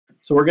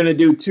So we're going to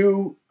do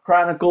 2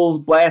 Chronicles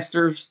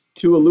blasters,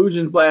 2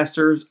 Illusion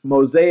blasters,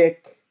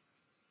 Mosaic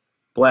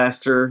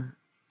blaster,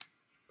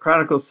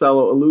 Chronicles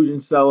cello, Illusion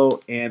cello,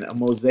 and a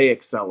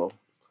Mosaic cello.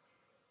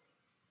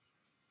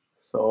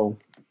 So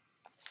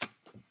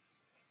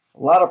a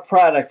lot of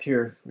product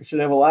here. We should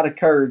have a lot of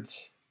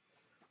cards.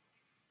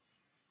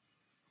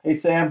 Hey,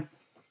 Sam.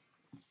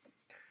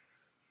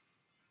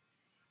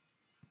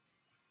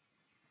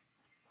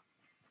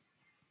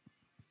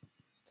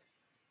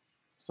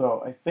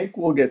 So I think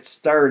we'll get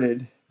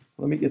started.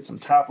 Let me get some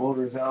top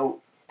loaders out.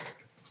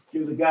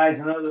 Give the guys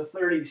another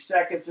 30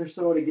 seconds or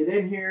so to get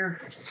in here.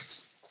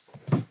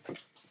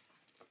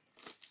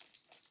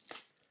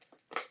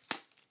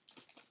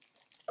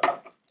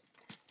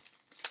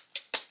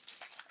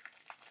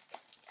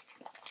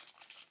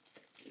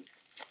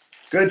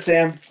 Good,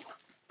 Sam.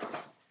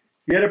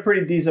 You had a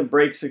pretty decent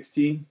break,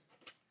 16.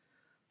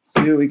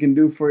 See what we can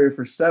do for you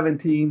for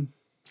 17.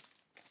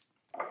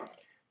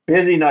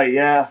 Busy night,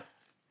 yeah.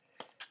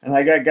 And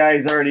I got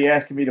guys already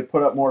asking me to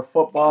put up more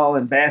football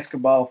and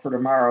basketball for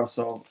tomorrow,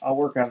 so I'll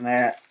work on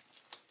that.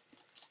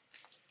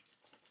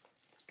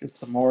 Get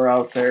some more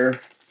out there.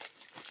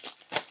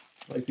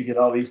 I'd like to get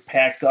all these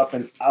packed up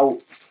and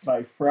out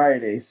by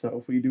Friday, so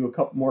if we do a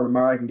couple more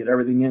tomorrow, I can get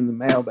everything in the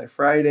mail by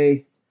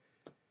Friday.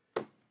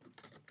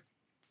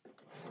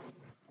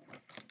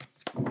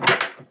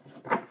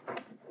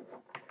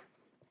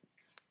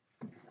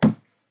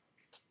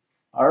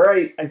 All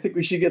right, I think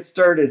we should get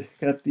started.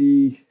 Got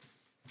the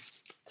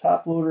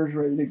top loaders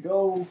ready to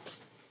go.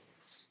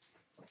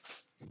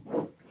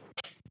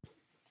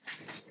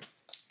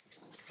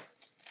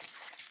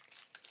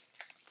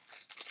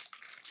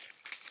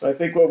 So I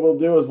think what we'll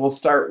do is we'll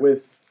start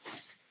with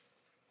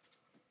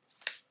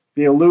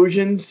the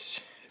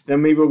Illusions,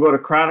 then maybe we'll go to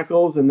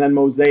Chronicles and then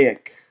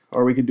Mosaic.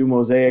 Or we could do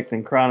Mosaic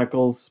then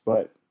Chronicles,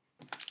 but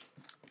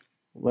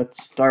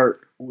let's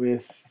start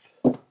with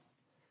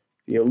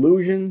the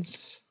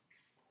Illusions.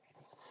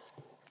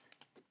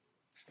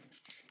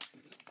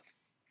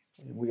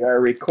 We are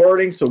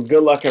recording, so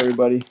good luck,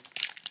 everybody.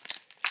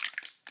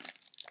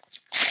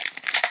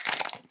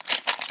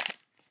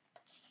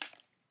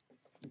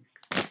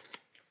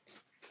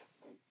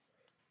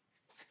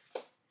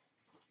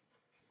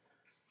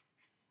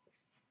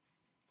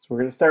 So we're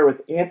going to start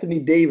with Anthony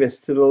Davis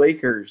to the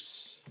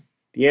Lakers,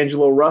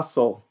 D'Angelo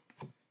Russell,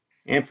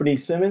 Anthony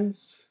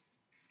Simmons,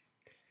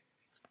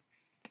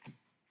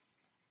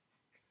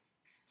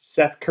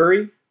 Seth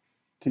Curry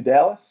to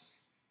Dallas.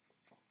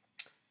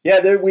 Yeah,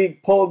 there we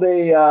pulled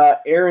a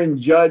Aaron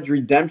Judge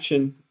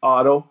redemption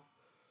auto,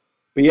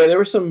 but yeah, there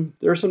were some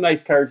nice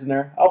cards in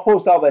there. I'll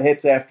post all the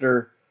hits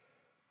after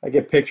I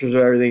get pictures of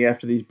everything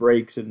after these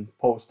breaks and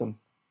post them.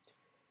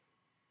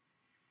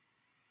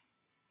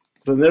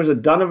 So there's a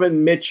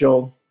Donovan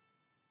Mitchell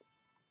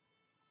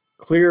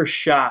clear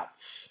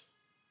shots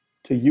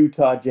to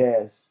Utah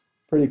Jazz.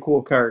 Pretty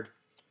cool card.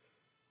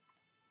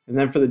 And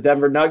then for the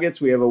Denver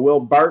Nuggets, we have a Will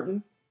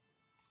Barton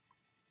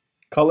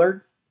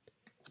colored,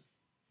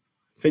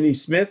 Finney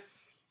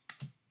Smith,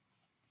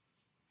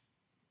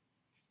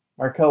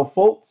 Markelle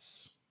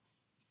Fultz.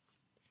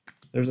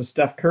 There's a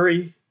Steph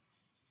Curry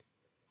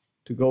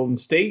to Golden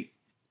State.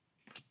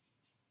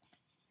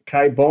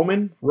 Kai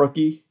Bowman,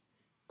 rookie,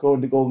 going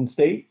to Golden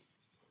State.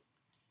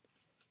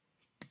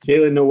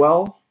 Jalen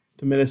Noel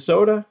to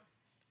Minnesota.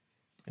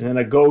 And then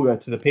a Goga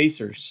to the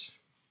Pacers.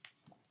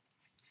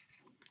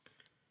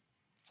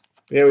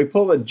 Yeah, we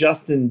pulled a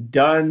Justin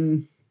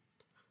Dunn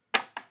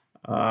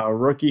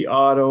rookie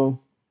auto.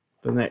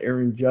 Then that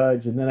Aaron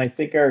Judge. And then I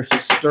think our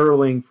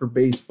Sterling for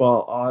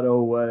baseball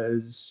auto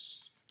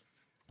was...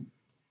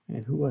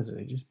 Man, who was it?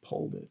 I just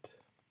pulled it.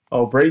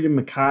 Oh, Brady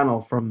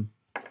McConnell from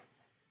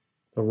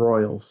the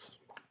Royals.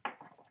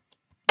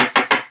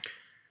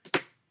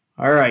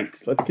 All right,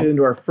 let's get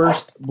into our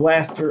first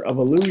blaster of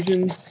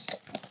Illusions.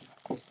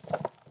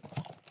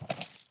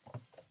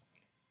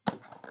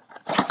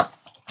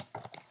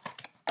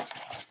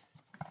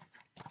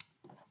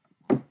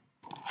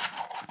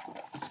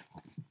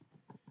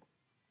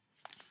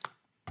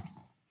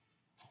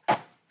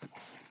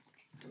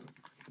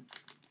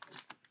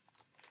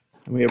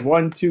 And we have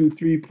 1, 2,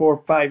 3,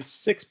 4, 5,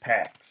 6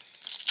 packs.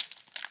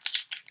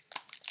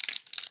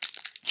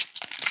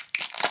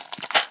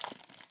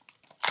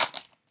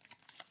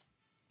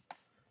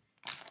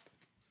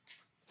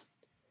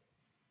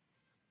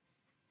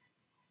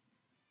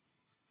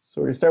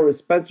 So we're going to start with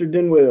Spencer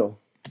Dinwiddie,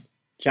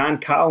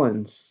 John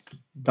Collins,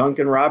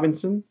 Duncan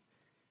Robinson,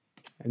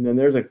 and then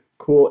there's a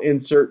cool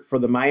insert for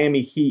the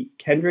Miami Heat,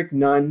 Kendrick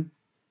Nunn,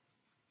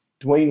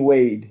 Dwayne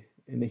Wade,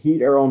 and the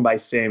Heat are owned by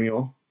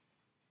Samuel.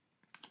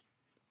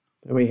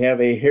 Then we have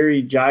a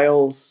Harry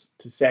Giles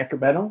to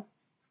Sacramento,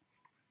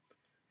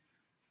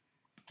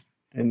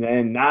 and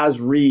then Naz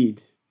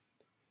Reid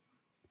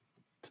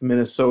to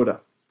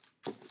Minnesota.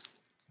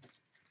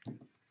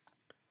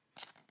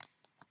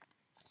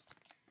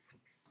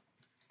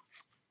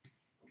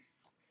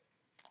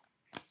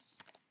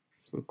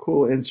 So a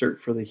cool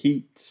insert for the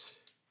Heat.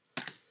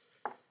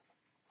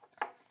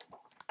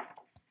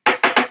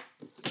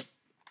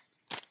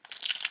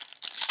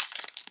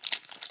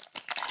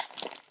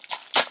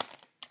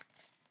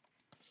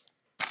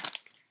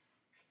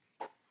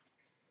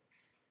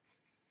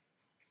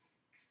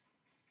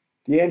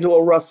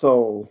 D'Angelo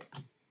Russell,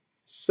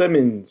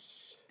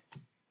 Simmons,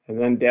 and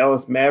then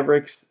Dallas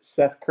Mavericks,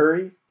 Seth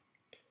Curry.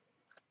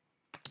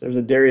 There's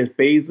a Darius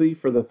Bazley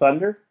for the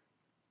Thunder.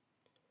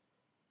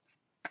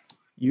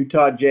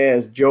 Utah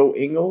Jazz, Joe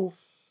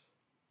Ingles.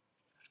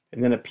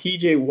 And then a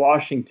PJ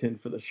Washington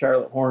for the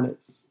Charlotte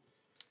Hornets.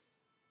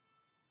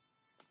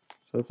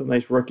 So that's a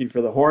nice rookie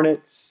for the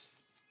Hornets.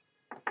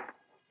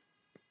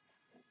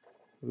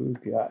 Who's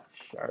got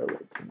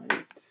Charlotte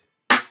tonight?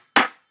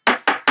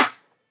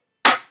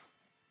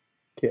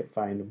 Can't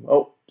find him.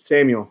 Oh,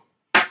 Samuel.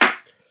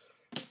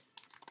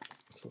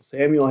 So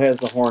Samuel has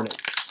the Hornets.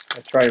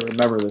 I try to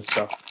remember this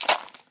stuff.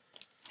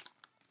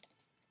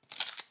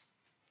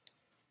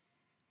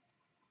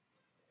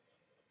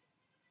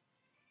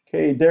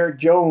 Okay, Derek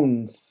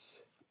Jones.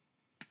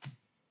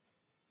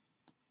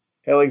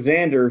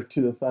 Alexander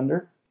to the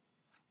Thunder.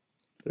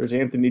 There's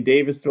Anthony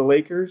Davis to the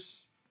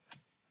Lakers.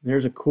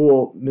 There's a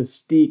cool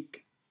Mystique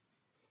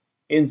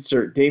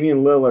insert.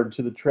 Damian Lillard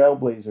to the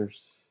Trailblazers.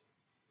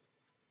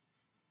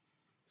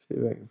 See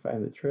if I can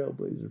find the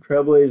Trailblazers.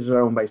 Trailblazers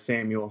are owned by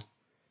Samuel.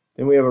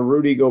 Then we have a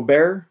Rudy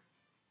Gobert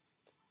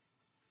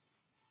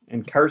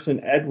and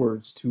Carson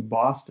Edwards to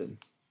Boston.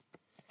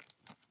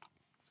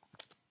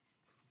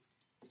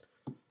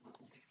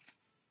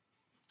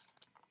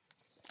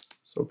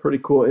 So pretty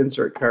cool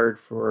insert card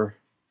for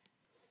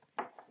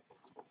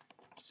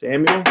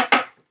Samuel.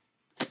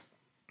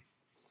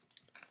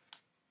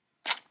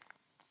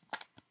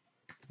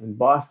 And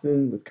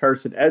Boston with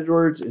Carson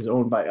Edwards is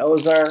owned by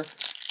Elazar.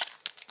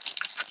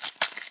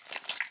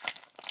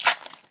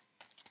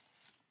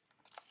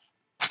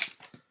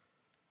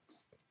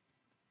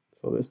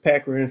 So this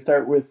pack we're going to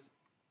start with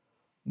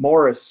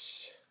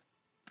Morris,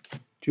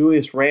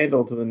 Julius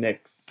Randle to the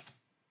Knicks,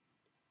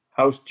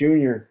 House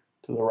Jr.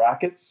 to the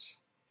Rockets.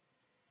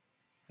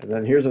 And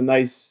then here's a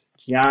nice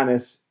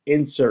Giannis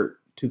insert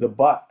to the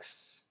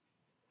Bucks.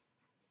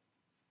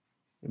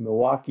 And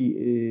Milwaukee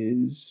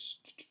is...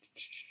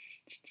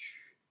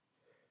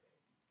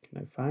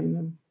 Can I find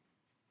them?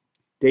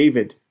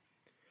 David.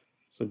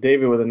 So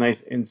David with a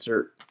nice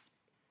insert.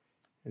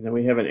 And then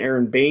we have an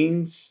Aaron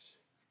Baines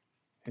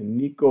and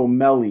Nico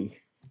Melli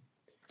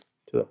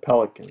to the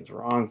Pelicans.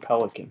 Wrong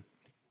Pelican.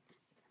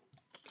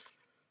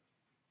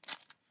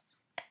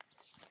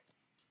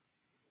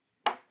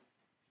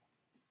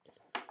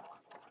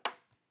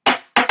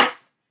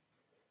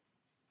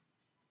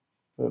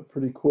 A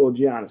pretty cool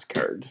Giannis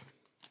card.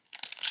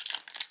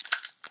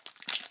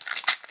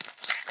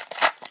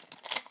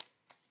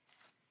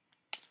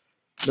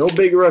 No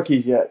big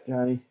rookies yet,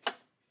 Johnny.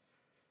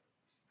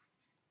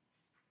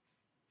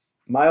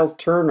 Miles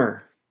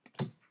Turner.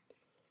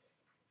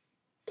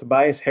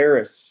 Tobias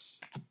Harris.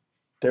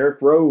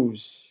 Derrick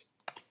Rose.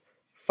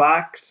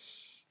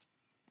 Fox.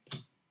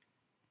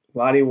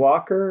 Lonnie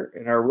Walker.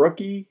 And our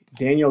rookie,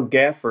 Daniel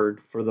Gafford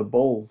for the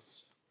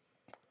Bulls.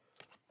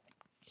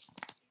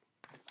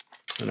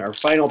 And our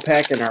final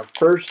pack in our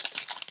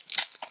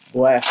first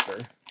blaster.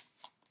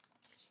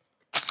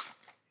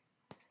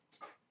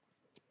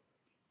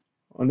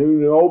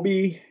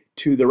 Anunoby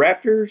to the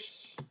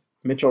Raptors.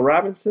 Mitchell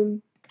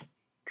Robinson.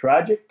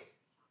 Tragic.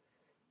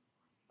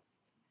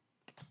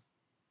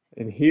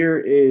 And here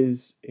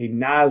is a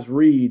Naz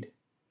Reid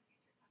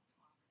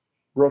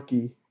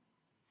rookie.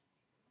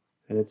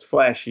 And it's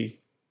flashy.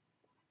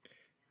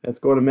 That's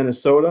going to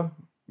Minnesota.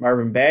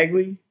 Marvin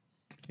Bagley.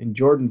 And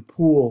Jordan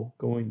Poole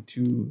going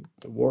to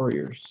the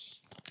Warriors.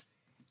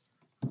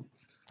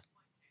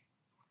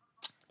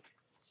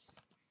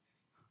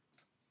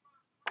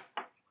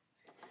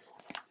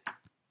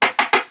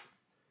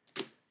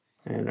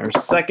 And our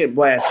second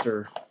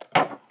blaster.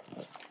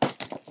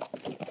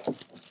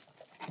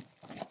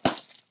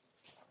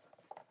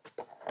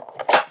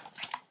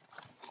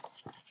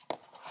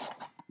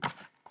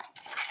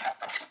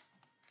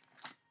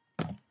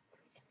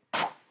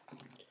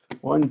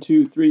 One,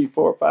 two, three,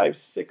 four, five,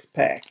 6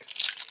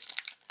 packs.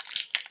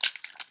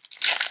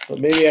 So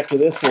maybe after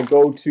this we'll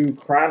go to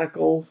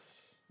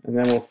Chronicles, and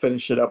then we'll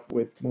finish it up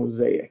with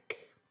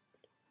Mosaic.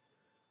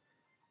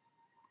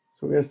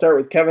 So we're going to start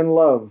with Kevin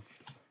Love,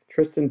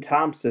 Tristan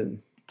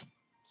Thompson,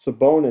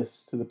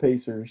 Sabonis to the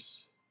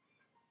Pacers.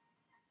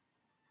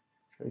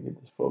 Try to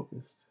get this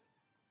focused.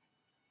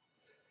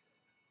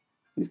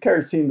 These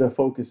cards seem to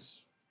focus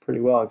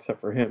pretty well,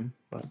 except for him.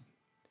 And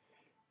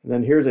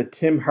then here's a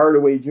Tim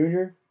Hardaway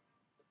Jr.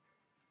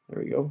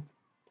 There we go.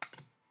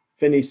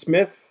 Finney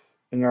Smith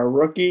and our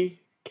rookie,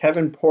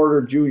 Kevin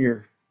Porter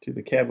Jr. to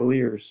the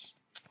Cavaliers.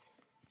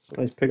 So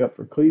nice pickup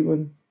for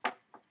Cleveland.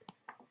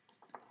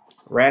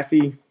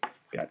 Raffy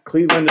got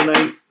Cleveland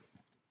tonight.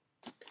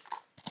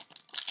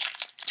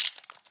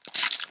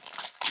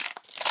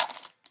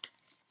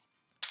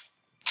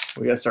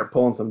 We got to start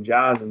pulling some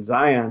Jaws and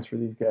Zions for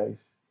these guys.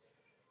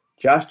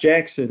 Josh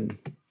Jackson,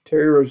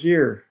 Terry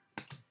Rozier,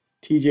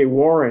 TJ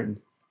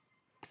Warren.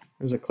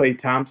 There's a Klay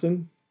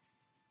Thompson.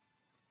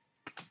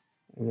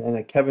 And then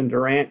a Kevin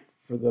Durant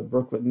for the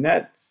Brooklyn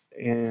Nets.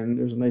 And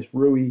there's a nice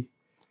Rui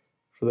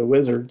for the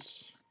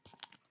Wizards.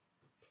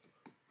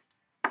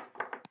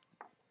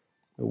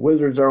 The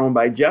Wizards are owned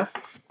by Jeff.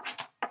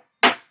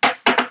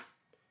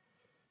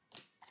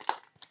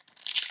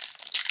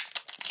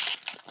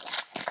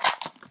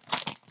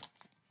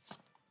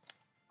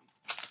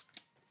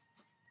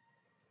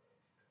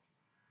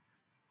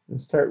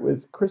 Let's start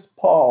with Chris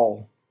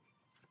Paul,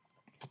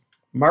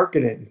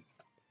 Marketing,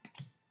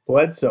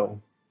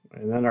 Bledsoe,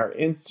 and then our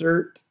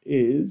insert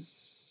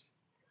is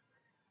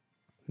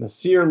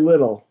Nasir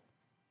Little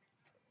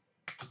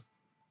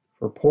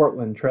for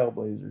Portland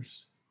Trailblazers.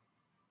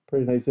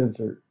 Pretty nice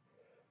insert.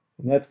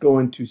 And that's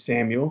going to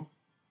Samuel.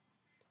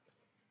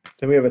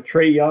 Then we have a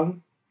Trae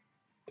Young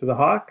to the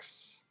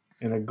Hawks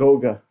and a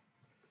Goga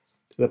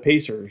to the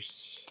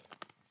Pacers.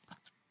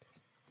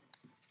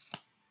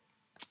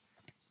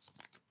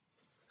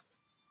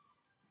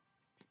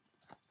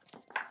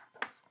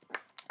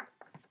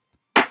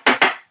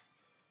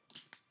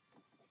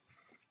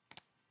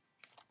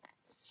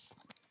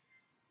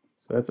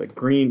 So that's a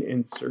green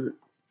insert.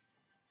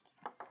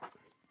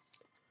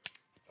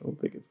 I don't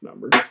think it's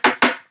numbered.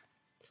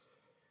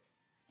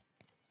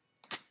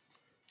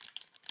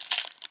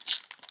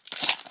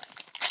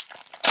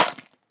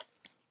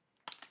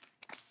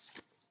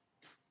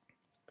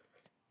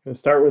 Going to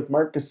start with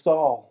Marc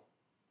Gasol.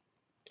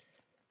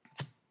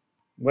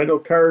 Wendell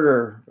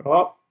Carter.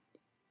 Oh,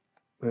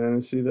 and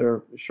it's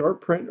either a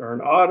short print or an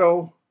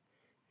auto.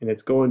 And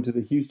it's going to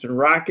the Houston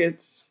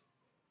Rockets.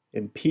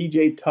 And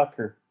PJ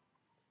Tucker.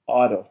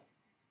 Auto.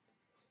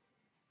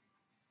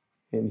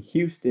 In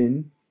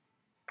Houston.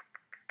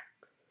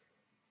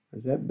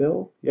 Is that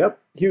Bill?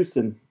 Yep,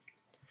 Houston.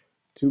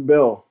 To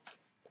Bill.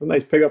 So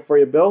nice pickup for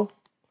you, Bill.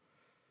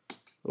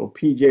 Little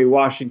PJ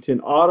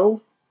Washington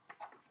auto.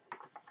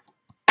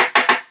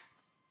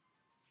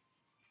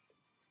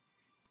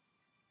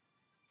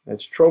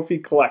 That's Trophy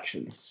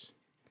Collections.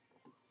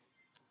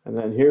 And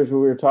then here's what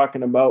we were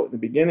talking about in the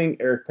beginning,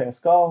 Eric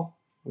Pascal.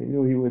 We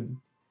knew he would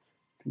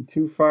be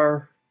too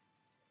far.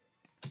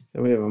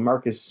 Then we have a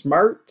Marcus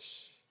Smart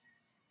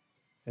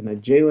and a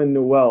Jalen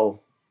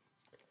Noel,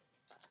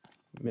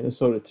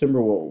 Minnesota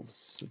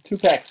Timberwolves. So 2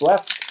 packs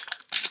left.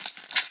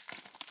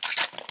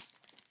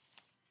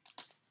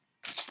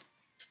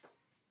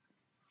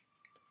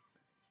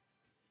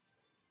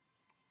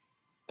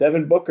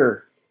 Devin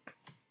Booker,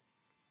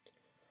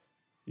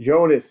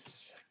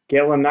 Jonas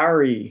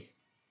Gallinari,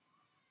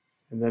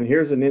 and then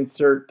here's an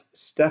insert,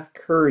 Steph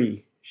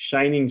Curry,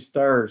 Shining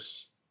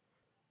Stars.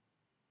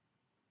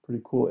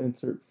 Pretty cool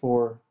insert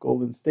for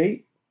Golden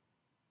State.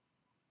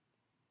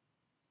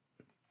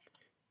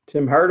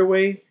 Tim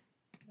Hardaway,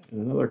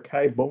 and another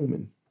Kai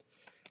Bowman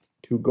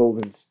to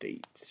Golden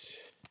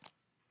State.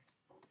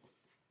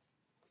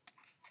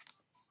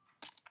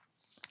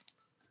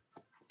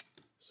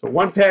 So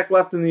 1 pack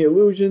left in the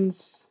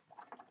Illusions.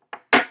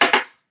 And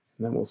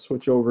then we'll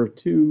switch over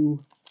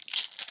to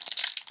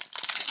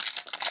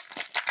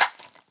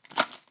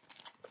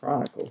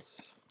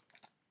Chronicles.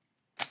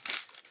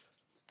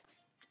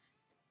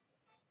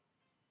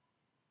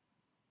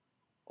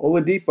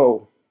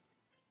 Oladipo.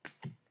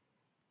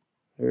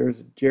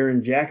 There's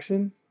Jaren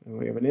Jackson. And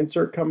we have an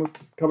insert coming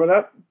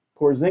up.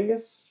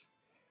 Porzingis.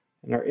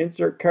 And our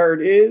insert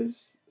card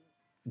is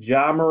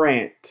Ja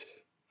Morant.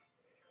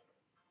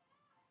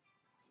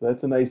 So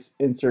that's a nice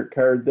insert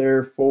card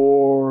there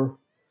for,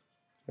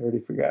 I already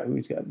forgot who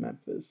he's got in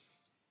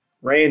Memphis.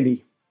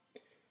 Randy.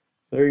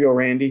 There you go,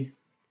 Randy.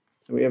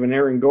 So we have an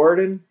Aaron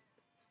Gordon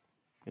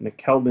and a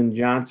Keldon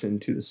Johnson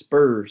to the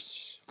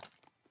Spurs.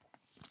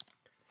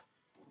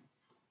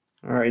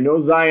 All right, no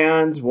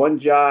Zions, 1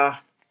 Ja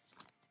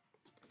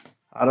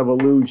out of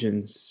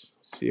Illusions.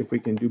 See if we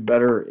can do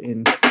better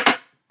in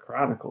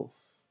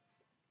Chronicles.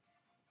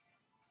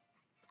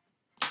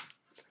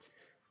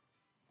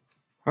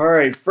 All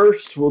right,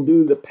 first we'll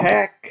do the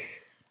pack,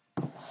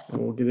 and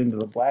we'll get into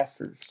the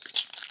blasters.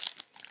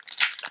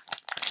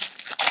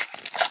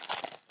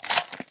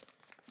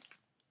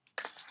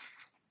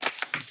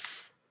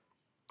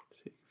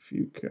 Take a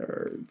few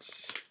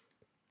cards.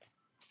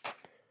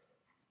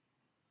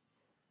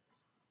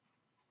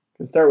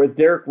 Let's start with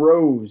Derrick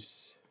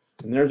Rose.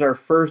 And there's our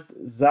first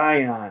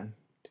Zion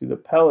to the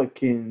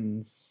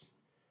Pelicans.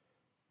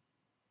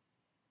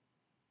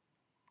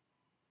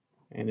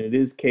 And it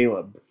is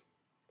Caleb.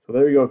 So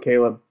there you go,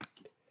 Caleb.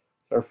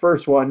 It's our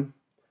first one.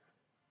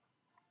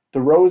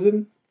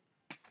 DeRozan.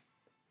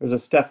 There's a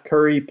Steph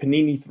Curry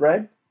Panini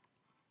thread.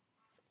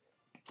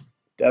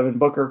 Devin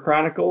Booker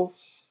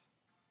Chronicles.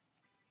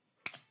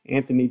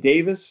 Anthony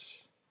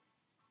Davis.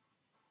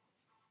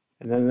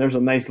 And then there's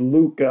a nice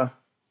Luka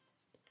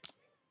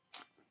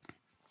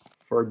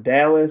for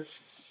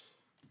Dallas.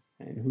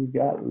 And who's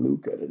got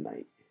Luka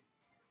tonight?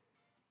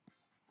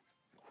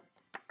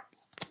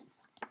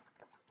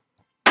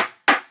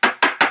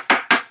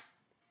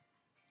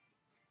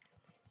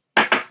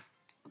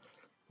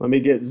 Let me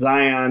get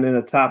Zion in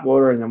a top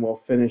loader, and then we'll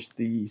finish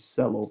the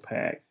cello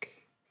pack.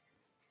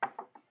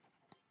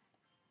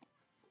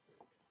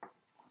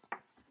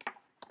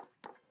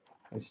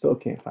 I still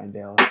can't find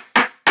Dallas.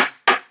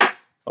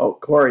 Oh,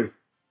 Corey.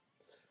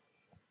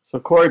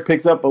 So Corey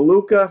picks up a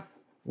Luka.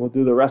 We'll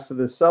do the rest of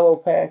the cello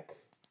pack.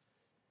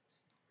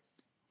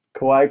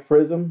 Kawhi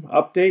Prism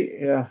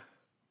update. Yeah,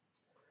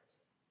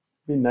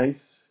 be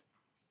nice.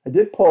 I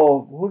did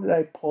pull. Who did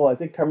I pull? I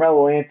think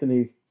Carmelo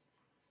Anthony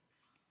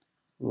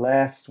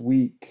last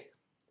week.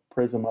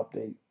 Prism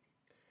update.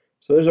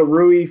 So there's a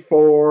Rui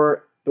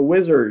for the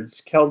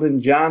Wizards.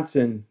 Keldon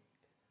Johnson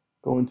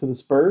going to the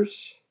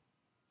Spurs.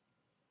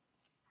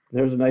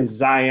 There's a nice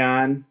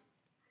Zion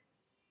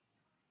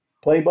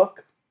playbook.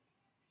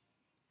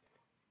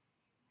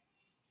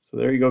 So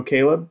there you go,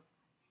 Caleb.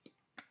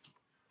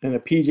 And a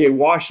PJ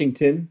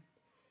Washington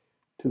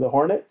to the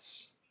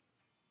Hornets.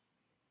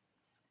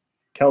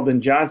 Keldon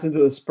Johnson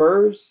to the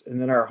Spurs.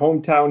 And then our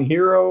hometown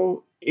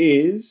hero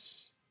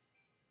is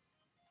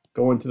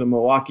going to the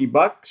Milwaukee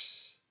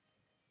Bucks,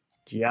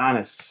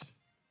 Giannis.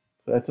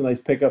 So that's a nice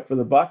pickup for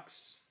the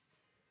Bucks.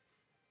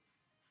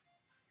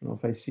 I don't know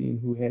if I seen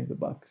who had the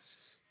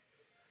Bucks.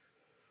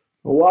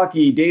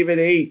 Milwaukee, David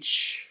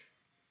H.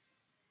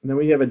 And then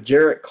we have a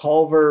Jarrett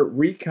Culver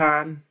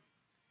Recon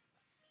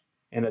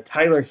and a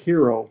Tyler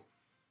Hero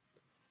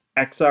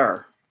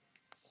XR.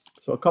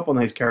 So a couple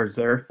nice cards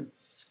there.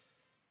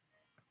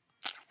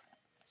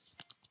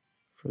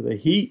 For the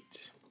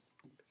Heat.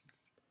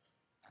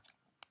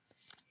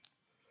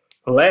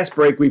 The last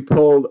break we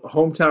pulled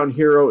hometown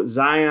hero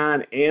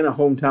Zion and a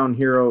hometown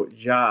hero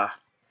Ja.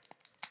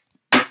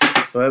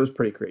 So that was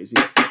pretty crazy.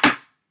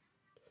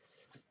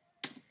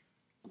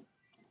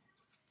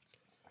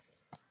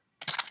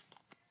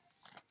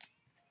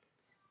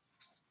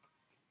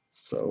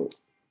 So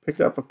picked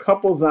up a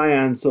couple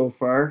Zion so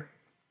far.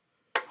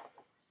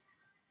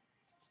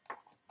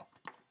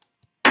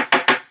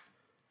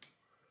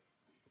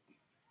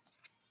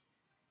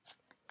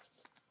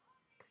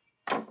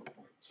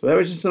 So that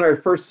was just in our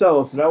first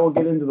sell. So now we'll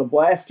get into the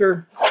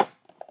blaster.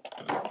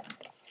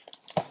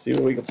 See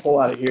what we can pull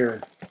out of here.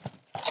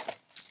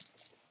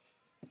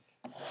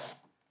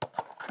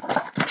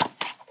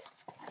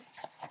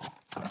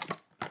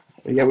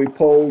 Yeah, we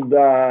pulled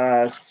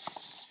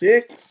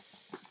six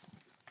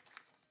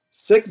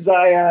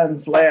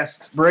Zions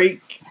last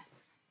break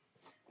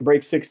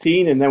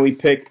 16, and then we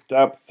picked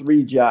up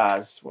 3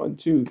 Jaws. 1,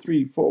 2,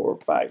 3, 4,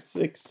 5,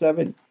 6,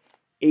 7,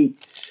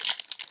 8.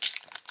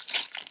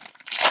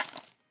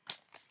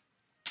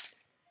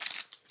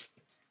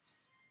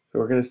 So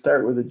we're going to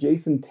start with a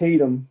Jason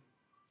Tatum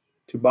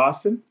to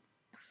Boston.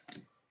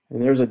 And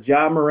there's a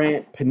Ja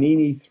Morant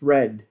Panini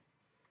thread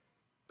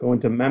going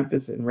to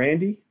Memphis and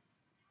Randy.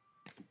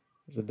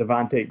 There's a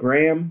Devontae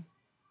Graham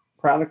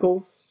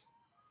Chronicles.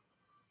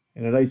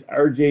 And a nice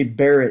RJ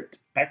Barrett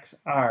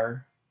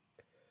XR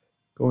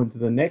going to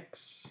the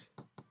Knicks.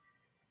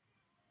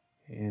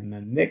 And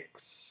the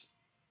Knicks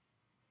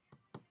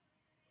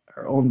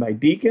are owned by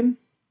Deacon.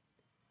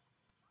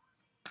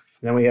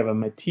 Then we have a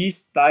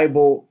Matisse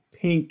Thybulle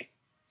Pink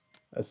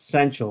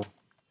Essential.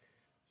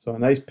 So a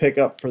nice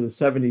pickup for the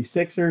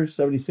 76ers.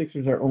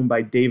 76ers are owned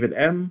by David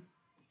M.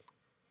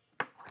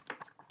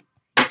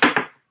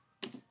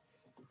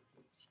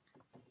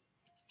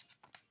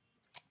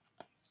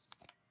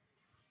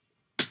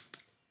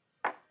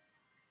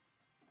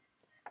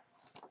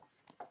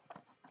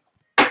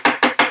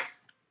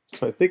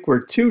 So I think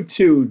we're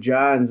 2-2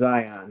 John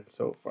Zion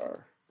so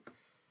far.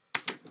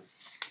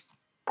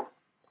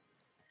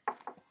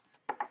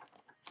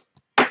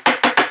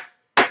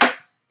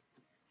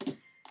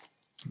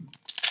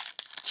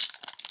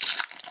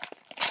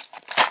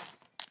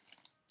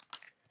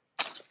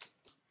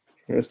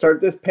 We're going to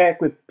start this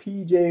pack with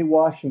PJ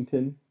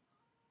Washington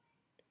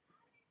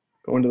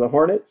going to the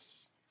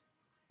Hornets.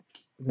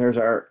 There's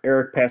our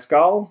Eric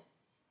Pascal.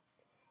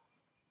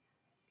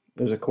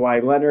 There's a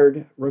Kawhi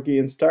Leonard, Rookie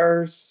and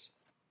Stars.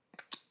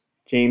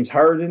 James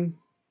Harden.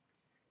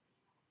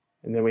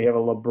 And then we have a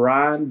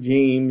LeBron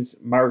James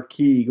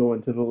marquee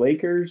going to the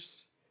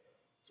Lakers.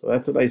 So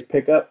that's a nice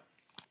pickup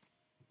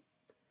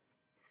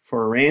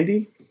for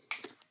Randy.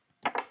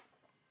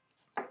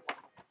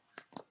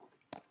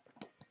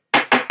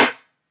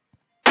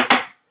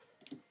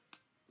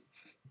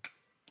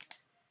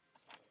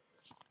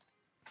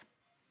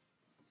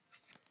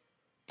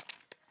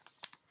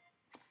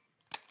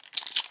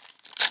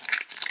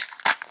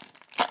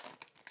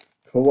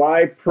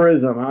 Kawhi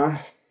Prism, huh?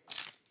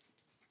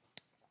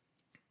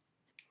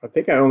 I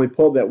think I only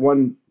pulled that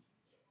one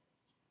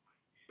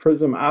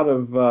Prism out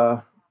of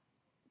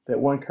that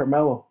one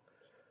Carmelo.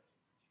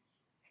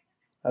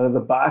 Out of the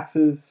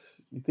boxes,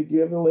 you think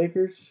you have the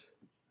Lakers?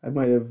 I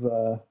might have.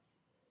 No,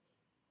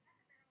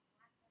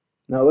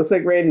 it looks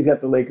like Randy's got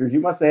the Lakers.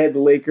 You must have had the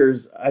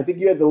Lakers. I think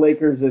you had the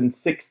Lakers in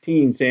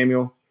 16,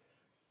 Samuel.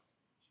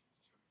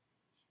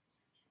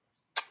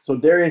 So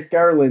Darius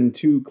Garland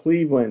to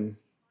Cleveland.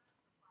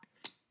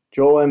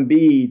 Joel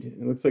Embiid.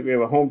 It looks like we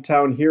have a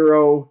hometown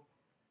hero,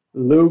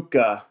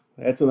 Luka.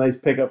 That's a nice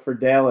pickup for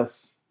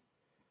Dallas.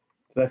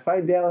 Did I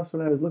find Dallas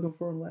when I was looking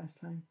for him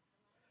last time?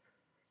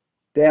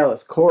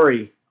 Dallas,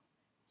 Corey.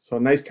 So a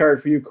nice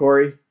card for you,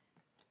 Corey.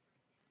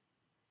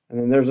 And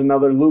then there's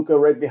another Luka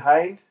right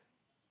behind.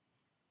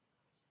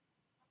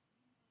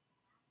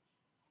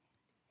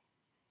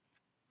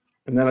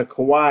 And then a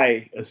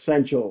Kawhi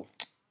Essential.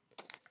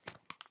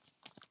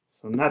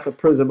 So not the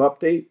Prism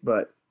update,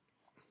 but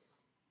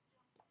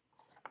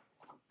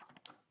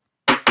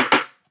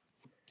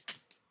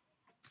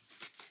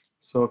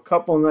so a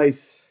couple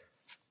nice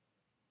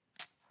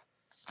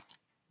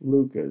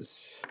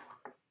Lucas.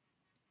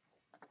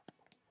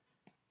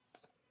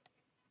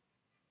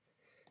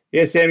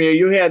 Yeah, Samuel,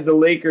 you had the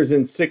Lakers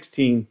in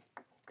 16.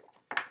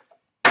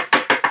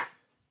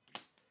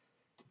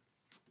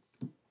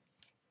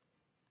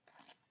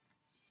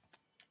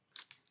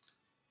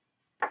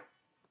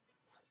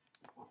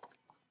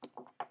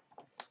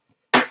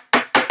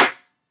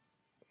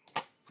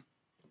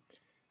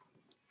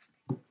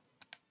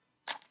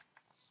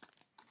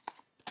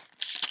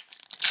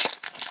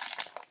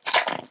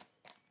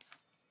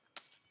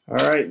 All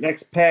right,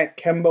 next pack,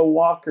 Kemba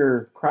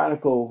Walker,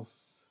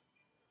 Chronicles.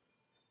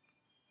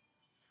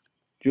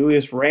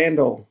 Julius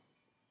Randle.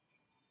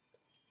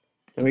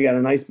 Then we got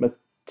a nice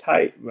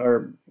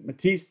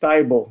Matisse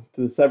Thybulle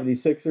to the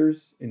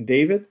 76ers in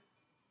David.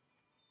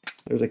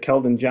 There's a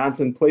Keldon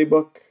Johnson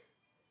playbook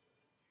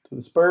to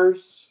the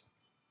Spurs.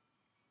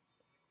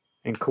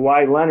 And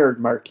Kawhi Leonard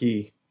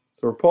marquee.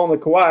 So we're pulling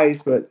the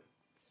Kawhis, but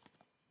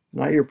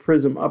not your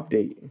Prism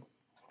update.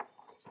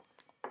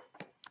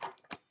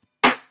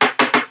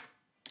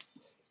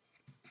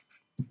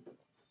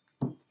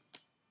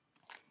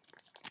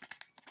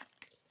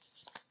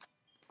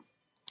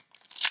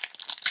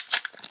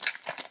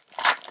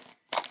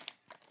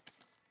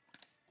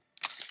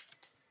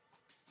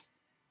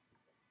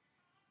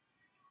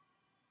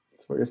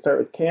 We're going to start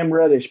with Cam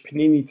Reddish,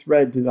 Panini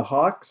Thread to the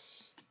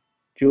Hawks.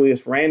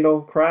 Julius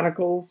Randle,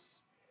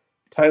 Chronicles.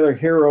 Tyler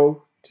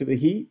Hero to the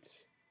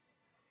Heat.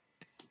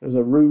 There's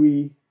a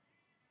Rui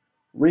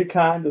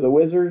Recon to the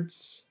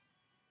Wizards.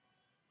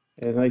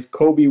 And a nice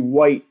Kobe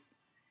White,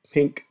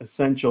 Pink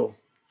Essential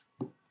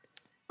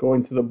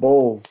going to the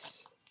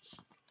Bulls.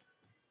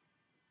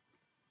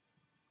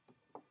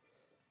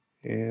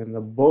 And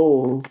the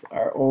Bulls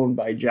are owned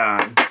by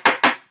John.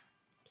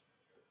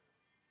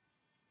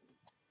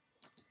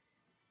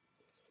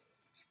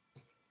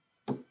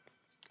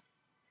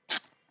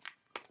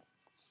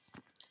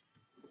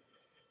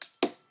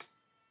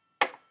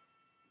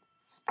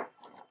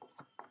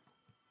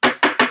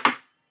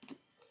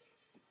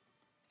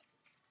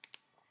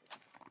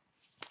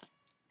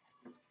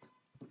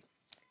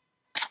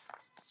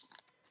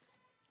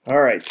 All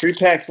right, 3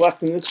 packs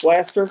left in this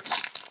blaster.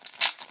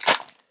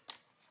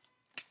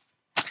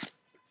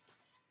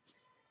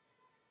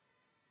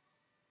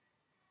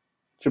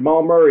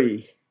 Jamal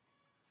Murray.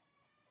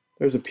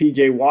 There's a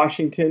PJ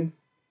Washington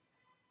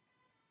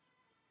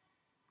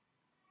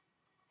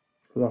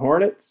for the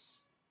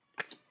Hornets.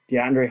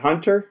 DeAndre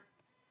Hunter.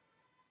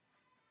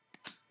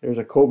 There's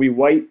a Kobe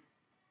White.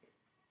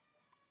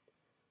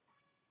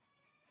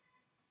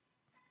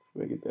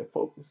 Let me get that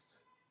focused.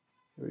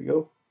 There we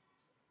go.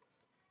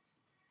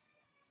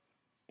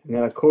 And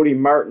then a Cody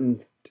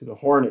Martin to the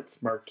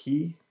Hornets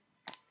marquee.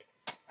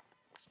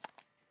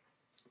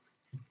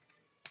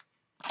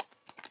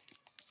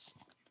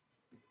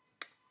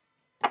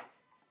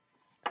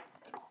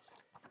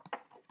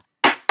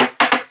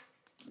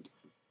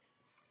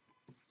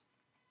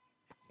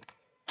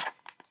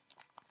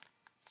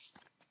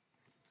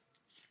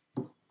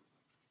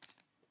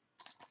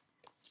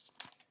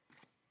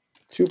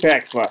 Two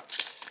packs left.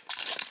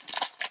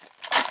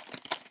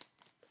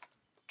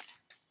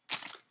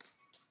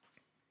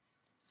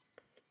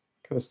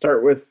 Going to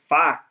start with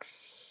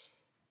Fox.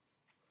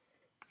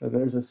 And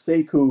there's a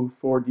Sekou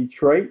for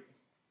Detroit.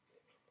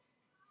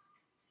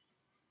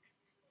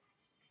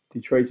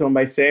 Detroit's owned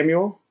by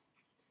Samuel.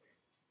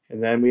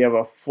 And then we have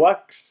a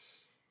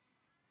Flux.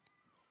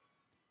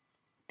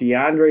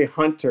 DeAndre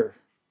Hunter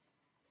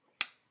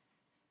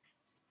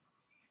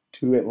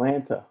to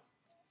Atlanta.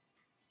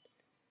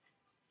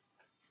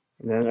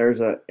 And then there's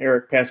a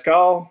Eric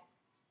Pascal.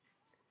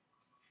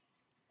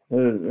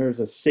 There's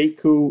a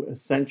Sekou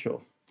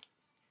Essential.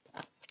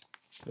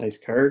 Nice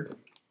card.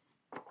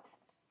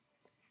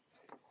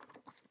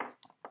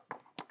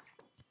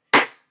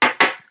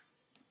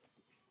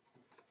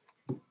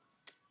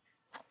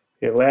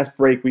 Okay, last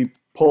break we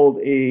pulled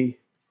a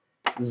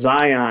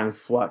Zion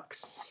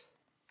Flux.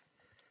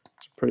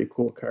 It's a pretty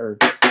cool card.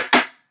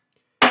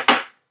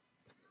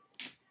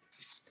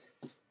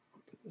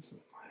 This is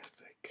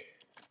plastic.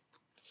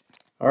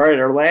 All right,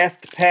 our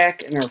last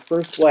pack and our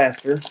first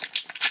blaster.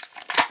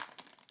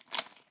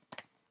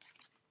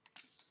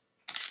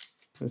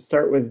 Let's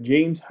start with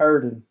James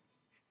Harden.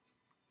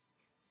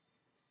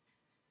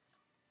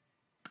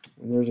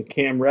 And there's a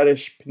Cam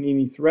Reddish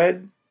Panini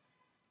Thread.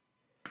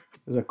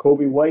 There's a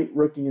Kobe White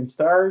Rookie and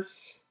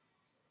Stars.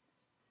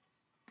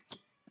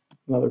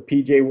 Another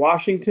PJ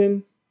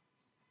Washington.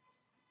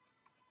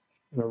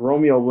 And a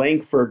Romeo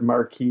Langford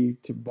marquee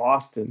to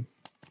Boston.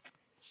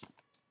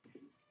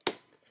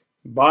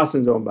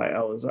 Boston's owned by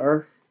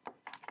Elazar.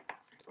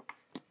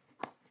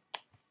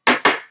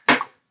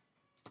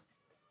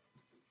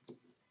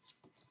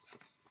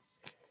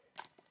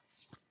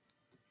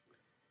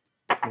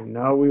 And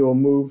now we will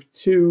move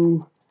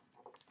to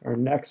our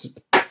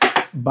next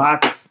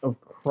box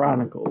of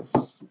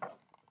Chronicles.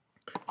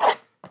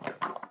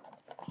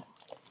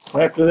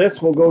 After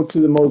this, we'll go to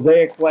the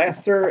Mosaic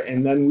Blaster,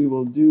 and then we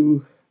will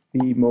do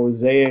the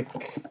Mosaic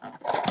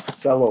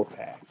Cello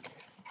Pack.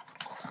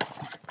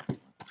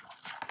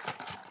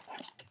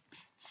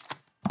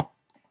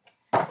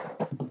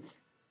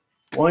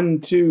 One,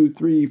 two,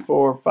 three,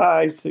 four,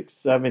 five, six,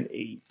 seven,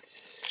 eight.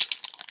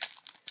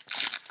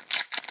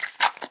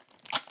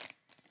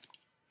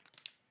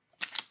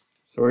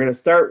 So we're going to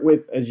start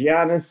with a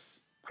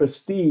Giannis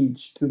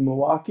Prestige to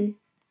Milwaukee.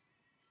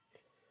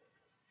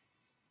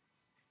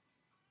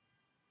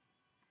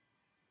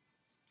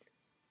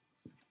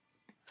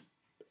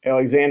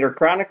 Alexander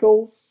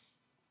Chronicles.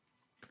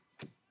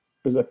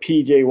 There's a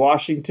PJ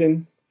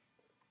Washington.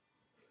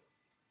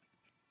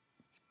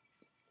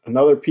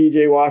 Another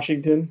PJ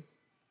Washington.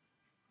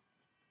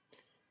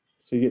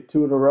 So you get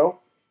two in a row.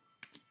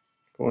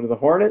 Going to the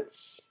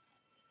Hornets.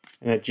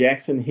 And a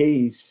Jackson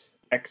Hayes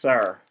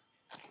XR.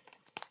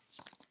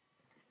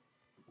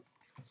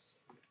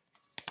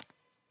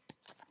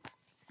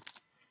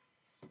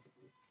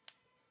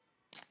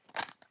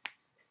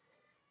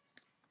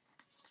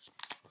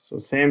 So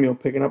Samuel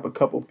picking up a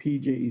couple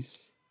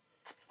PJs.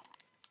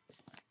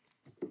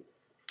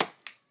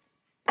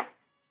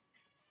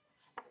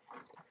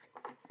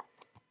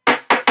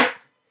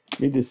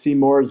 Need to see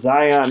more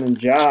Zion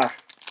and Ja.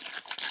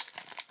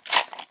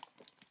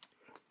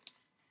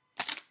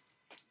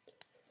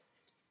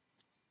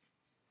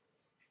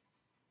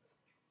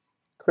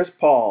 Chris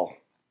Paul.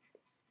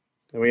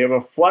 And we have a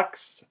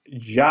Flex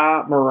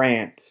Ja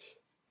Morant.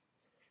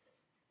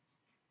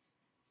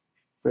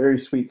 Very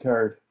sweet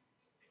card.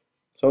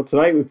 So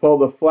tonight we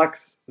pulled a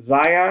Flex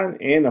Zion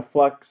and a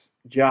Flex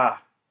Ja.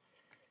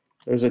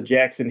 There's a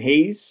Jackson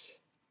Hayes,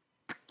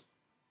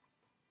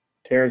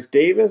 Terrence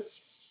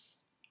Davis,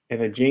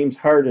 and a James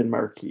Harden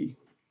marquee.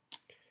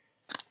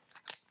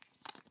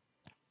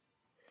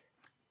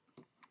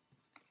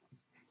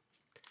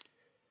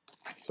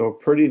 So a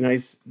pretty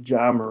nice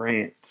Ja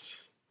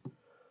Morant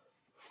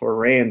for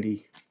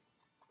Randy.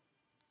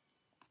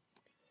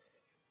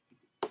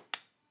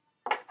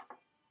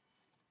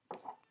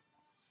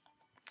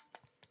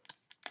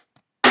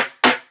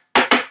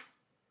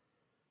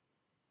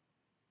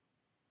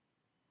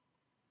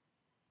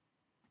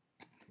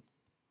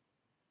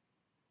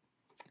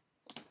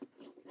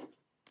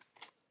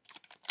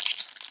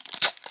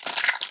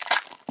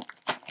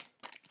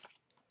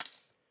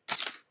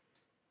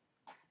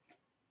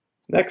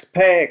 Next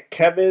pack,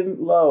 Kevin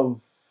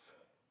Love.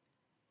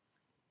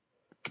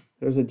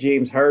 There's a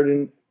James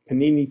Harden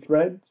Panini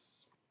Threads.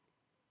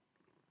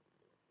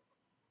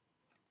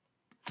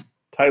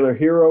 Tyler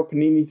Hero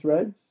Panini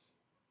Threads.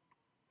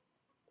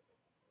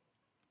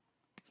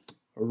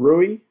 A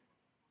Rui.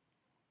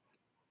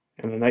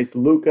 And a nice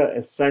Luka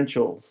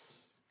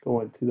Essentials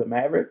going to the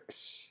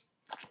Mavericks.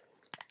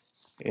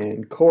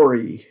 And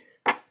Corey.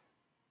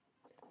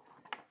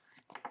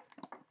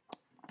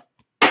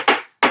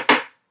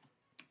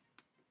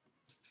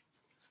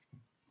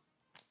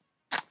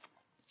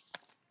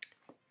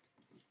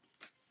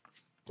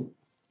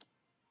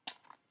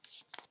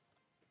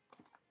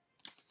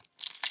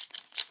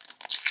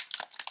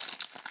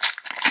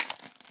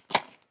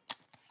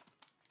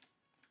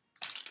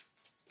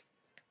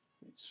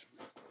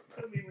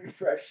 Let me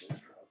refresh this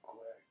real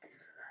quick.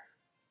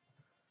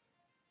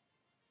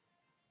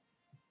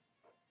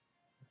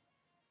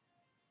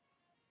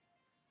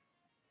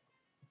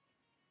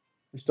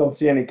 I just don't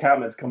see any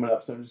comments coming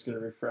up, so I'm just going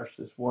to refresh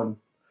this one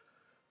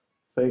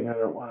thing. I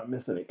don't want to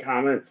miss any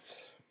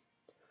comments.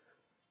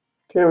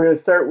 Okay, we're going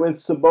to start with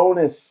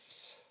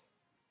Sabonis.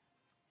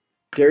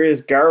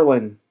 Darius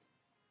Garland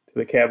to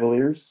the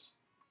Cavaliers.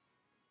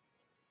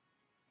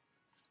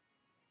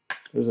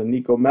 There's a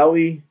Nico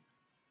Melli.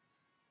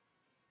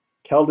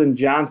 Keldon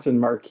Johnson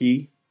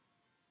marquee.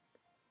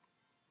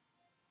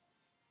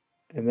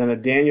 And then a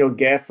Daniel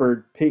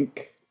Gafford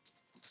pink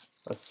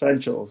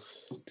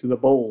essentials to the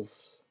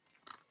Bulls.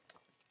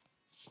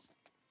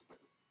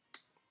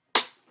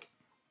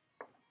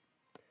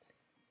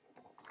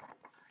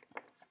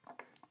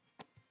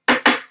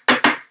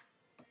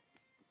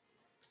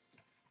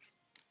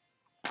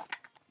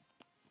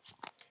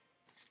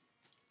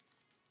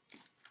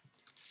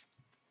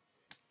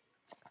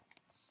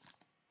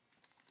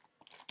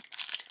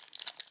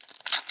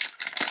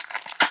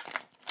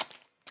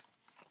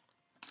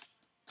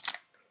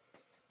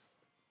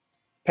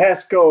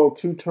 Pascal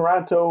to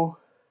Toronto.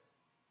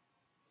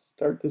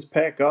 Start this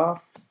pack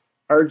off.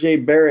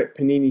 RJ Barrett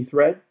Panini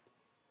Thread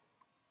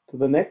to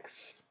the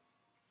Knicks.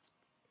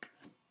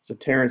 So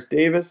Terrence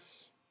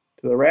Davis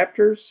to the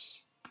Raptors.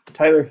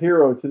 Tyler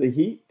Hero to the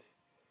Heat.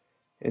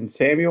 And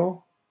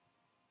Samuel.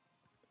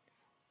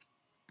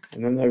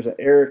 And then there's an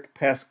Eric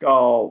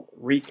Pascal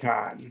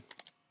Recon.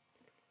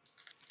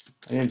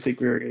 I didn't think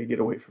we were going to get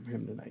away from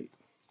him tonight.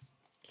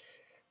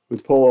 We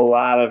pull a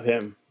lot of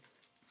him.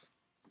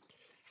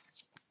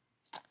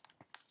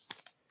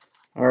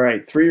 All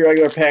right, 3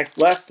 regular packs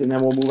left, and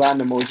then we'll move on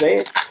to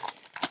Mosaic.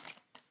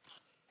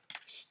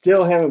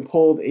 Still haven't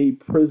pulled a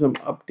Prism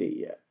update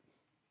yet.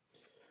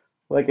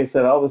 Like I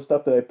said, all the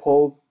stuff that I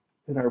pulled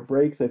in our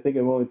breaks, I think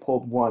I've only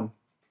pulled one.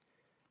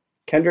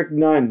 Kendrick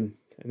Nunn.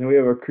 And then we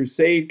have a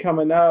Crusade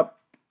coming up.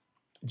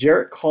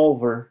 Jarrett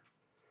Culver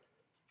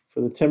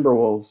for the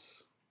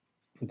Timberwolves.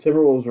 The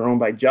Timberwolves are owned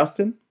by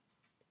Justin.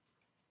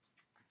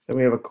 Then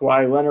we have a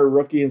Kawhi Leonard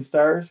rookie and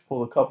stars.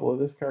 Pulled a couple of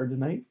this card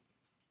tonight.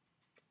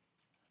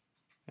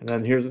 And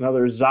then here's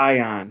another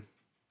Zion.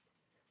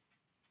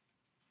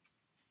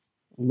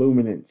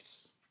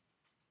 Luminance.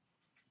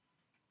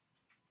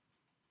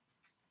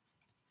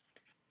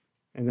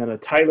 And then a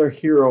Tyler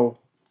Hero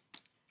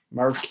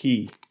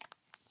marquee.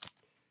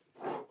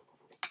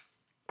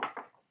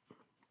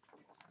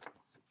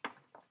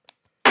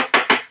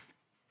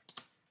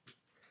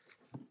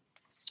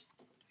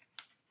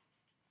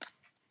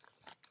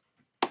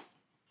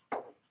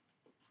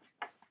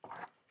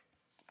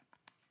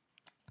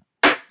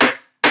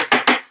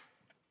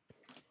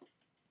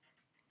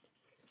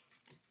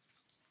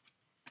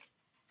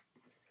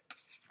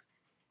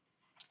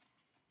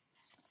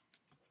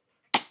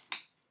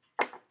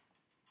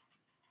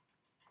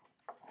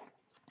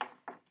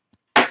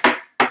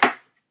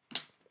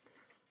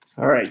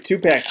 All right, 2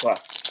 packs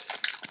left.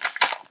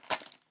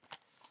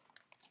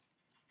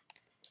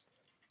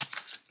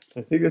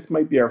 I think this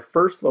might be our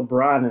first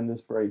LeBron in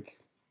this break.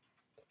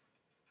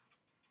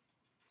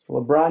 So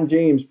LeBron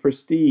James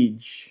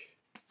Prestige.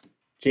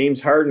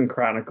 James Harden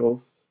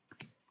Chronicles.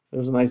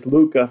 There's a nice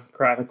Luka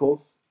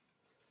Chronicles.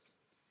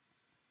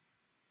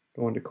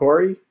 Going to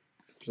Corey.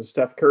 There's a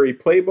Steph Curry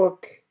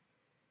Playbook.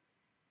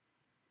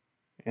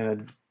 And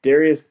a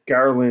Darius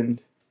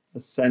Garland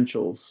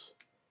Essentials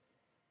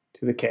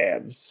to the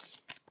Cavs.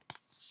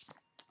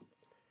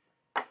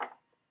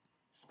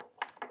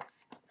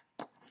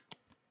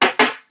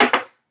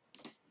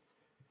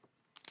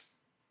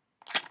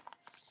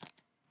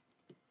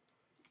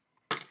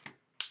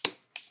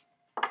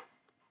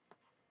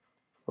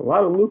 A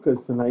lot of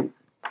Lukas tonight.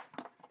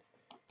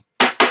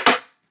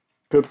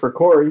 Good for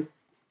Corey.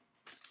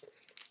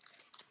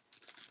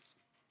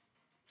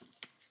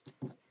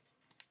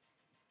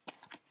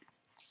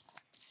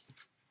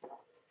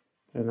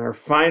 And our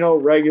final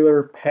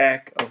regular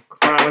pack of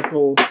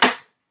Chronicles.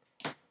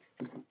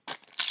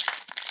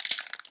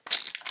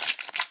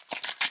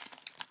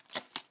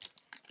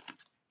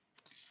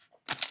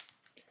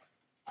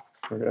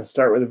 We're going to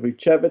start with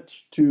Vucevic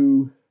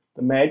to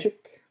the Magic.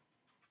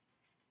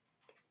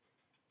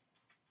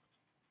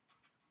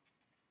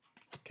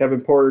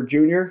 Kevin Porter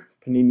Jr.,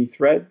 Panini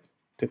Thread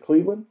to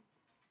Cleveland.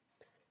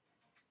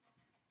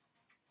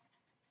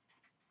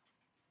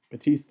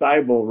 Matisse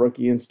Thybulle,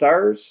 Rookie and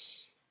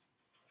Stars.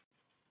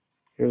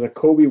 Here's a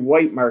Kobe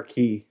White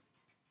marquee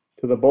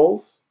to the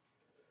Bulls.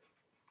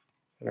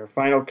 And our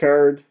final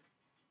card,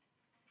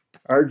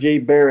 R.J.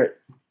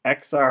 Barrett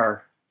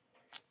XR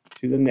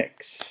to the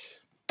Knicks.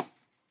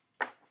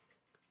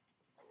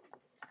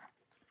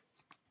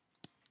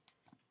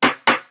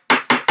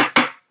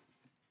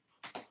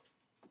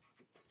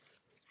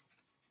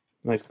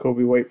 Nice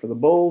Kobe White for the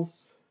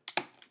Bulls.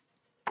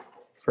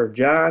 For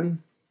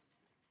John.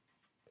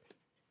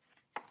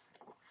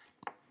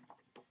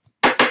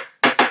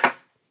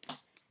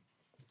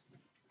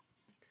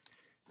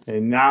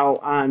 And now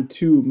on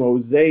to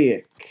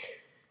Mosaic.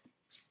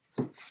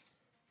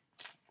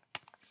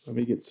 Let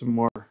me get some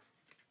more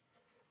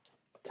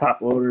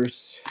top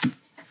loaders.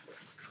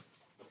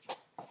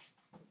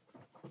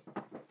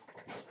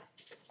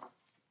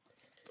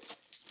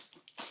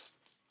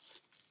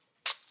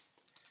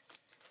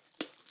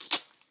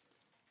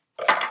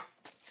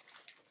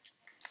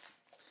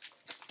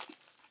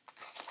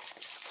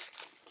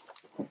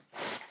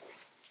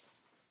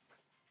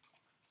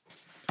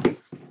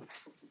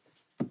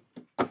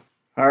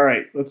 All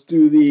right, let's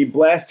do the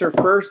blaster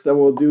first, then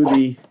we'll do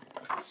the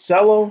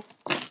cello.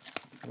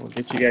 We'll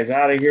get you guys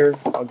out of here.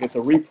 I'll get the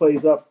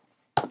replays up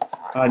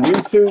on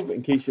YouTube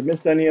in case you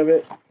missed any of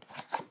it.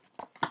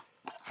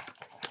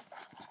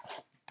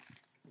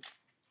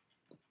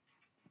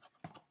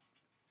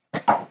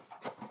 All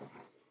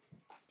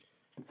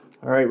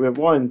right, we have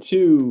 1,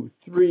 2,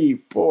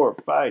 3, 4,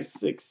 5,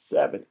 6,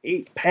 7,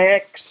 8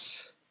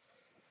 packs.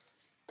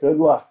 Good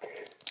luck.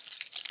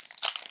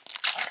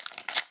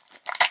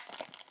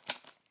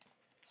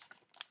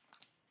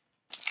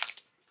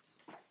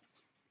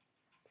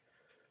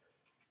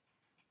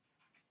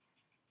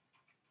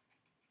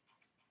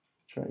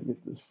 Try to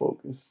get this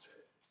focused.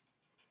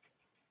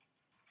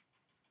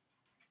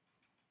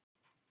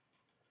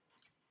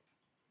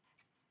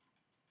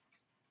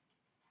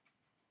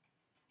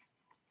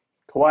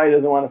 Kawhi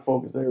doesn't want to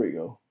focus. There we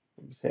go.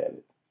 I just had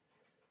it.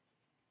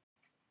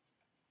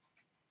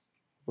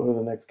 Go to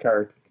the next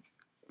card.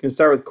 We're going to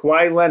start with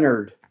Kawhi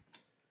Leonard.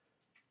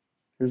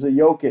 Here's a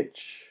Jokic.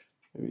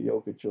 Maybe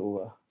Jokic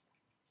will...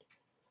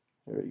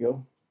 there we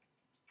go.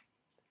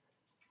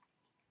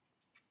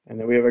 And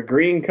then we have a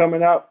green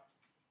coming up.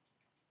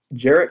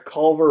 Jarrett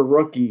Culver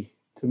rookie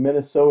to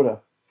Minnesota.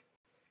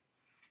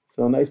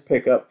 So a nice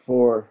pickup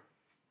for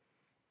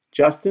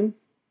Justin.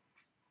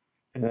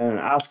 And then an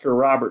Oscar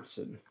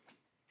Robertson.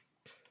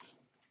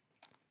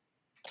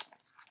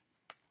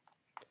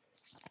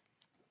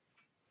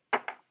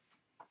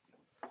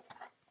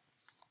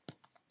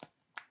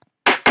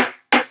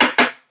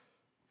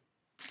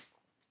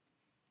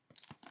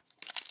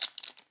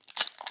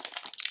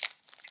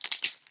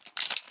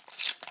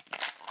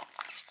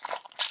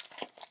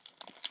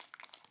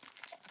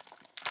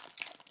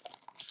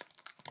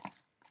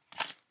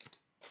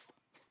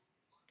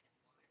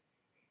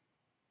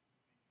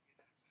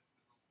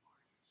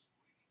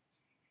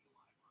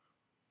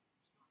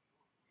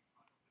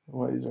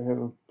 Why these are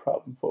having a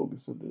problem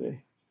focusing today.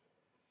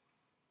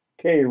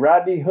 Okay,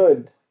 Rodney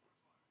Hood,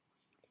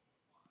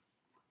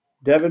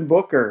 Devin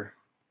Booker,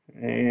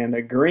 and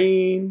a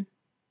green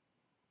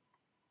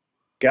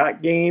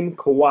Got Game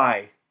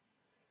Kawhi.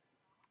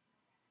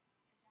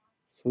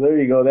 So there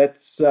you go.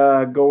 That's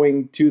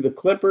going to the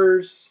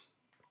Clippers.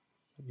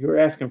 You were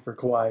asking for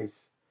Kawhis.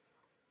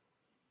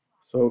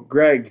 So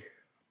Greg.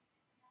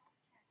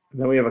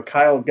 And then we have a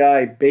Kyle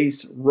Guy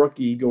base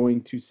rookie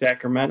going to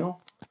Sacramento.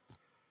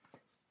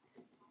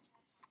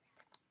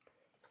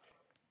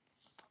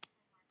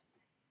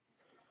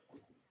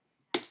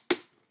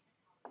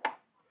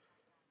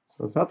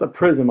 So it's not the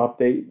Prism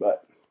update,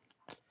 but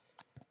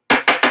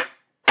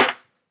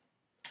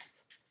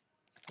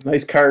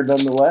nice card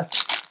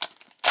nonetheless.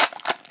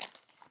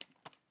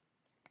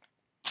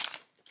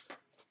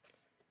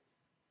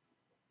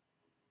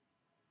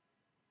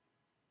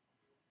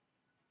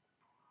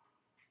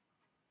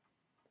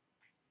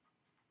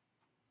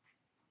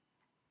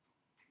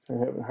 They're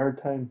having a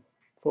hard time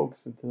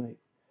focusing tonight.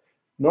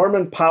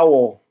 Norman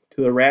Powell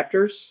to the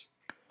Raptors.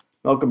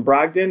 Malcolm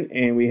Brogdon,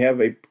 and we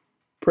have a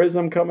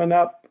Prism coming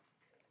up.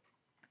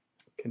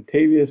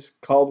 Kentavious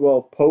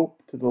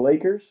Caldwell-Pope to the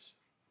Lakers.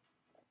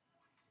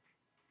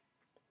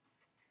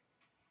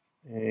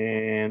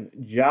 And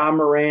Ja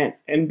Morant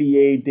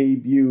NBA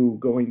debut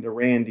going to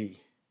Randy.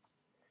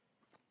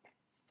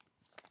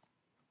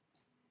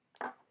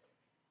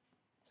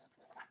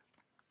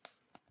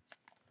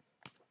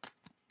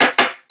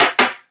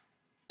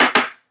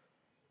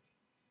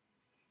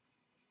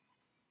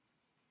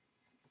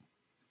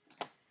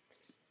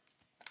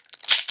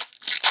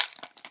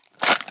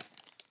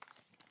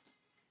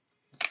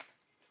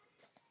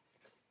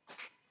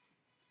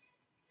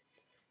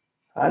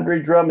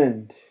 Andre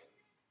Drummond.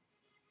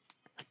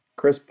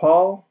 Chris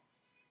Paul.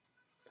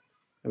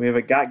 And we have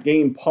a Got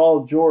Game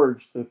Paul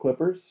George to the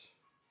Clippers.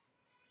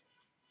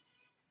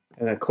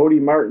 And a Cody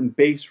Martin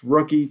base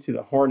rookie to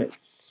the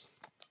Hornets.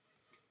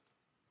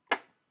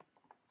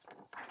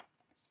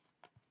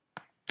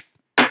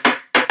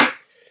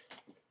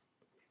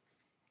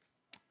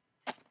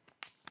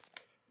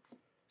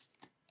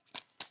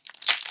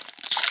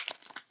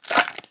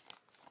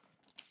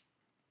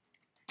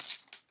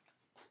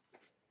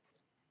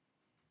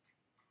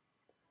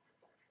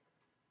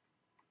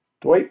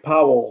 Dwight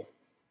Powell.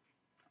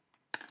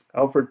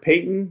 Alfred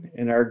Payton,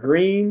 and our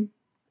green,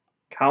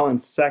 Colin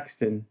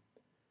Sexton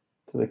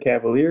to the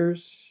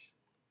Cavaliers,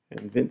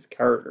 and Vince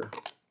Carter.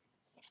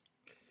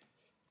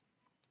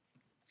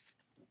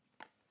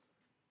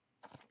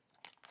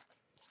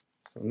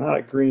 So not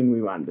a green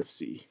we wanted to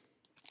see.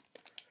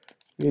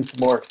 We need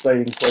some more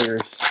exciting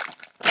players.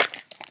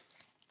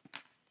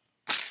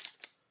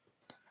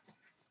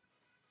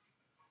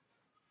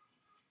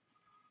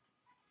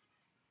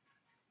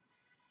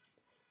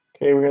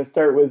 Okay, we're going to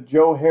start with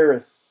Joe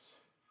Harris.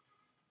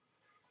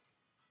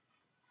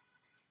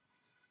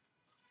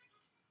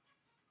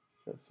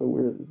 That's so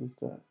weird that this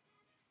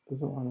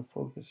doesn't want to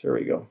focus. Here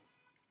we go.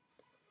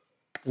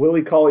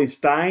 Willie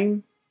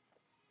Cauley-Stein.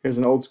 Here's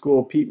an old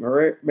school Pete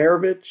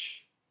Maravich.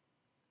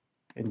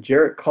 And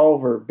Jarrett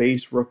Culver,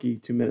 base rookie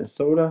to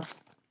Minnesota.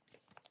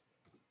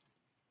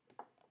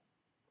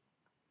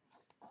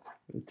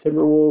 The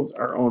Timberwolves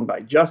are owned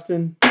by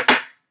Justin.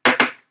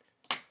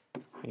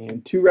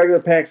 And 2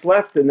 regular packs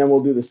left, and then we'll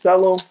do the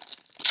cello.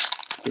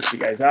 Get you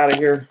guys out of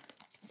here.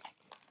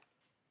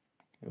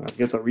 And I'll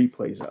get the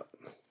replays up.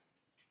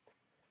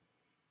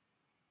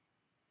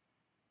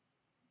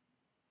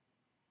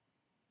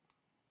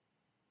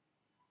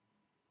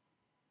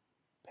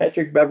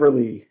 Patrick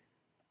Beverly.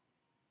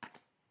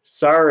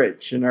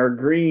 Saric in our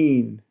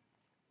green.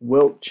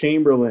 Wilt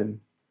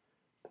Chamberlain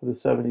to the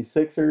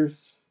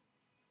 76ers.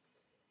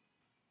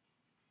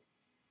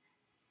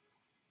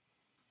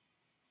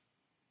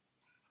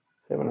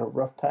 Having a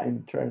rough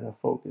time trying to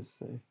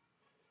focus.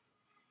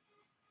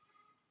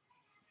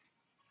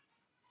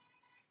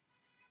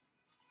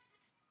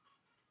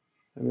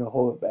 Maybe I'll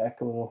hold it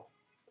back a little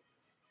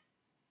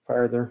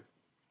farther.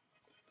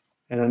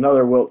 And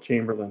another Wilt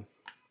Chamberlain.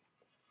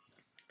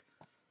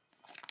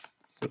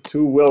 So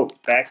 2 Wilts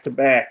back to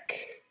back.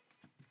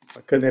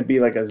 Why couldn't it be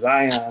like a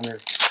Zion or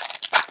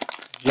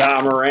Ja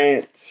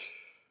Morant?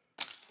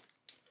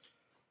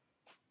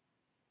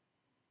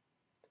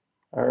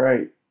 All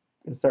right.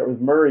 Let's start with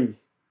Murray.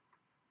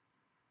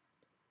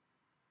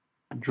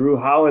 Drew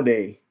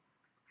Holiday.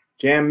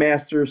 Jam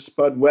Master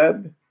Spud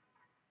Webb.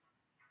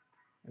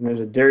 And there's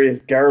a Darius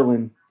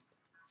Garland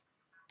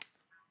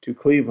to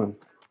Cleveland.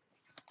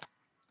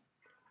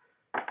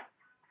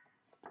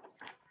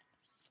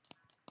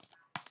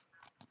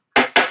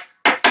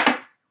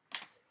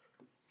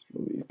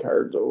 Move these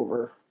cards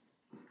over.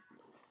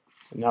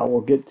 And now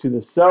we'll get to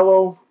the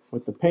cello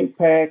with the pink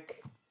pack.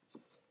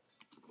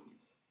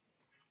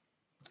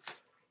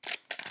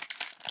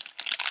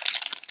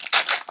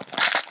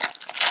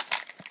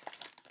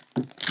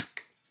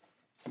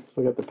 So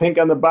we got the pink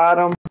on the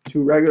bottom,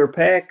 2 regular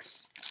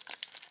packs.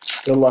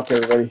 Good luck,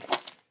 everybody.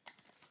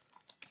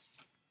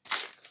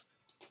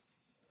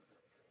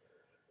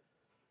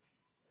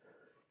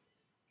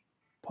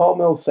 Paul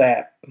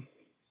Millsap,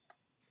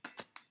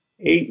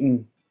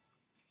 Ayton,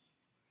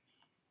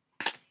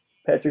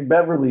 Patrick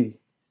Beverley,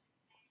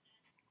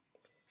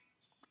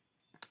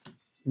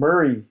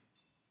 Murray.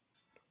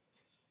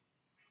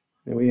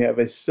 And we have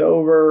a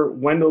silver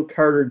Wendell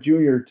Carter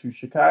Jr. to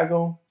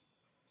Chicago.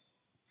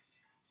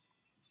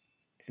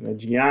 And a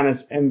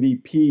Giannis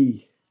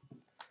MVP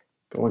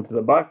going to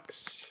the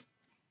Bucks.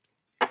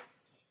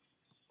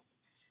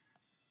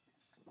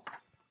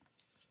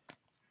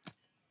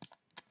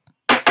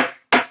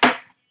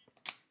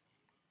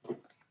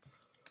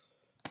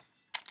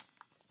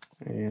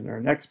 And our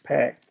next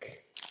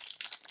pack.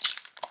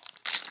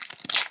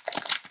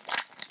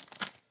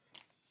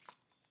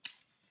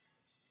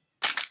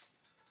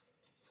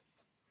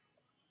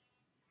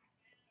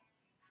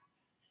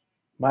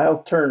 Miles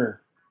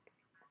Turner,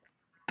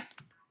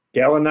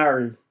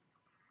 Gallinari,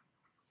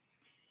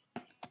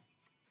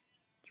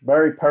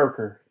 Jabari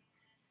Parker,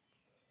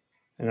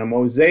 and a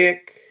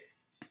mosaic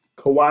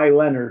Kawhi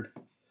Leonard.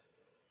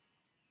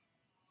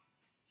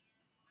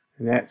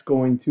 And that's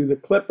going to the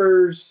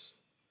Clippers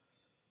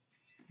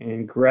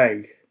and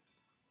Greg.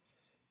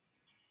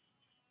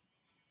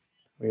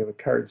 We have a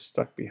card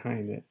stuck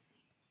behind it.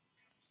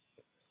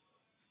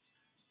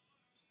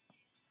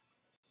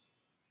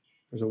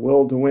 There's a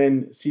will to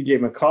win CJ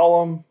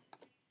McCollum.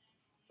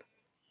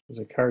 There's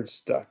a card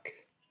stuck.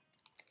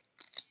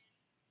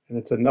 And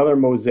it's another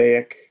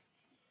mosaic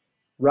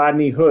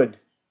Rodney Hood.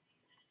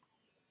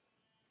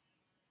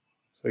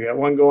 So we got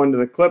one going to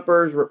the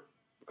Clippers,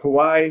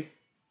 Kawhi,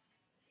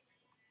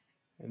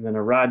 and then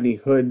a Rodney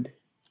Hood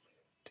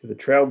to the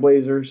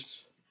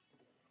Trailblazers.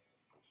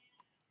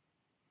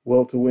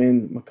 Will to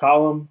win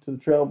McCollum to the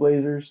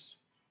Trailblazers.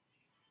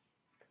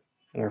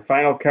 And our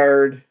final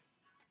card,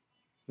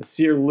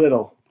 Nasir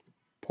Little,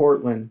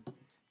 Portland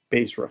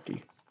base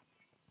rookie.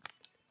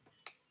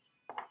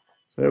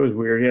 So that was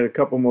weird. He had a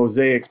couple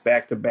mosaics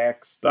back to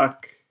back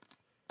stuck.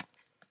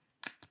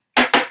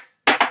 But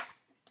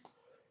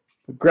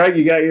Greg,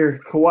 you got your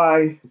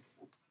Kawhi.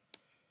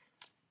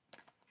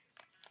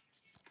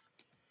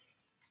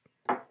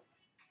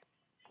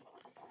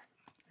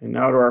 And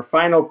now to our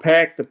final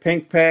pack, the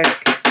pink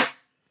pack.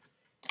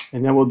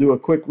 And then we'll do a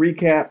quick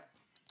recap.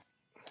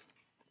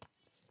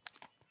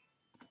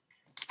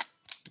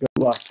 Good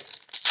luck.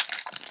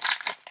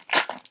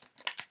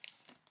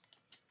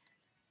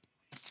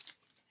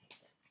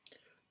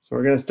 So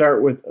we're going to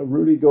start with a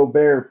Rudy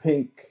Gobert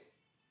pink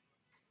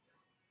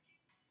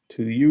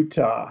to the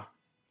Utah.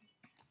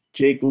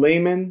 Jake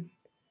Layman.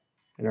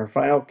 And our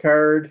final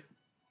card,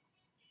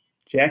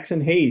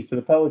 Jackson Hayes to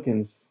the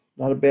Pelicans.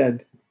 Not a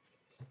bad,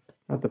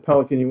 not the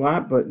Pelican you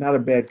want, but not a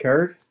bad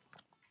card.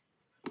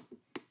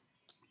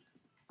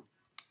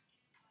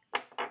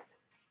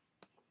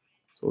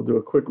 So we'll do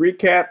a quick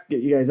recap,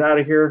 get you guys out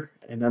of here,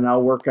 and then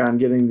I'll work on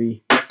getting the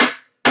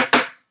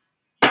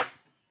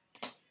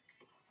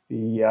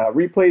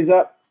replays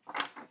up.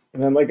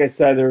 And then, like I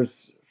said,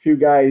 there's a few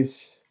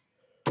guys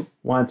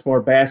wants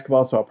more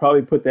basketball, so I'll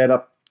probably put that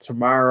up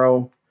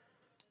tomorrow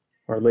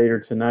or later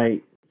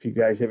tonight. If you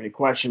guys have any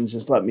questions,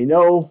 just let me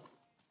know.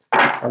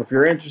 Or if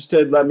you're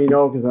interested, let me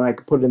know, because then I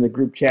can put it in the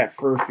group chat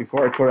first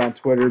before I put it on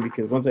Twitter,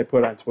 because once I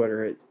put it on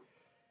Twitter, it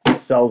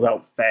sells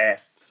out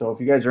fast. So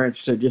if you guys are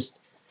interested, just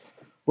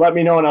let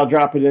me know, and I'll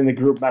drop it in the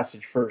group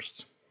message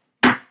first.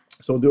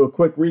 So we'll do a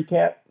quick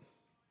recap.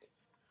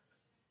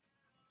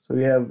 So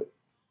we have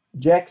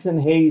Jackson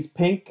Hayes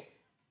pink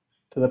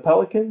to the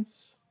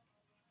Pelicans.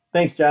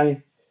 Thanks,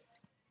 Johnny.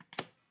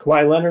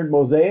 Kawhi Leonard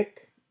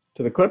mosaic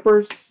to the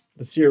Clippers.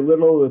 Nasir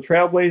Little to the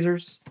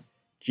Trailblazers.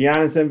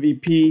 Giannis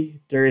MVP.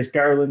 Darius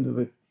Garland to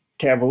the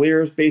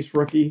Cavaliers, base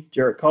rookie.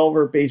 Jarrett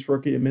Culver, base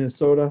rookie to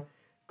Minnesota.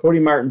 Cody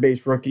Martin,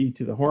 base rookie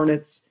to the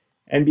Hornets.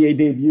 NBA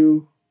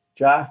debut,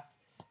 Ja.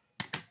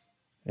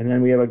 And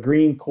then we have a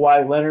green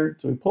Kawhi Leonard.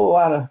 So we pull a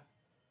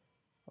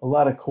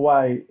lot of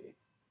Kawhi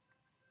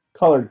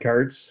colored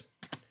cards.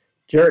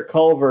 Jarrett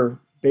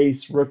Culver,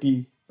 base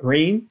rookie,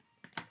 green.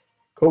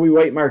 Kobe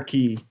White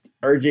marquee.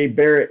 RJ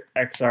Barrett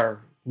XR.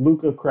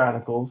 Luka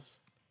Chronicles.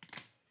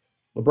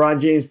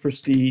 LeBron James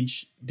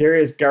Prestige.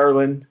 Darius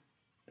Garland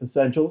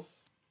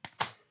Essentials.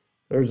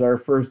 There's our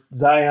first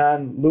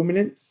Zion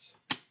Luminance.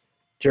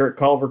 Jarrett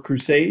Culver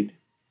Crusade.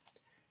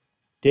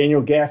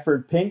 Daniel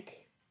Gafford Pink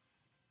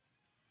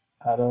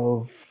out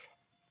of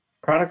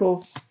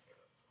Chronicles.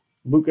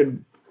 Luka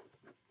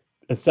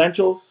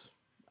Essentials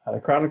out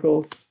of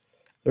Chronicles.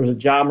 There's a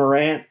Ja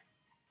Morant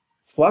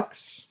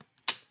Flux.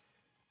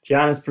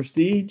 Giannis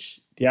Prestige.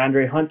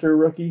 DeAndre Hunter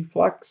Rookie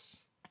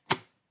Flux.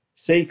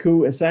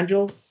 Sekou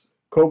Essentials.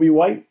 Kobe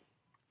White.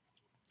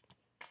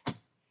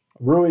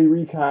 Rui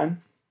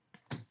Recon.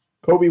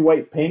 Kobe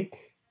White Pink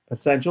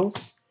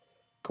Essentials.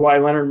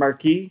 Kawhi Leonard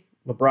Marquee.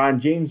 LeBron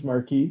James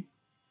Marquee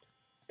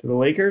to the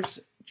Lakers.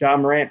 Ja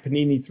Morant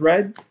Panini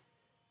Thread.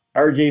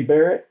 RJ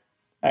Barrett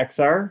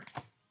XR.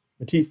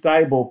 Matisse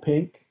Thybulle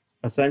Pink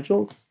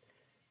Essentials.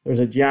 There's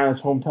a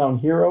Giannis Hometown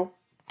Hero.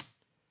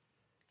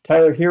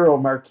 Tyler Hero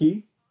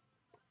Marquee.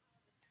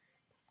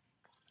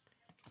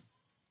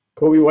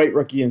 Kobe White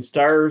Rookie and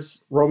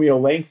Stars. Romeo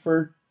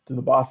Langford to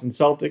the Boston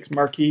Celtics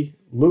marquee.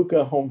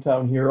 Luka,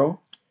 hometown hero.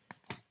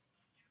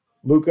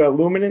 Luka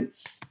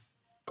Luminance.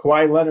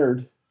 Kawhi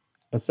Leonard,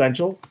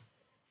 essential.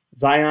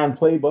 Zion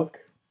playbook.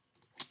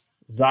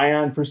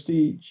 Zion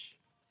prestige.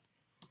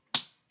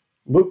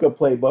 Luka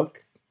playbook.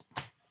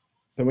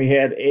 Then we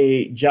had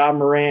a Ja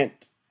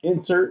Morant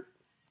insert.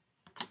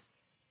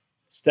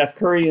 Steph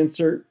Curry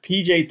insert.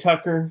 PJ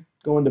Tucker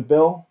going to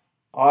Bill.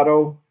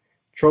 Auto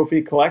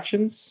trophy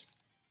collections.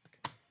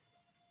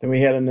 Then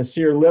we had a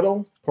Nasir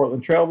Little,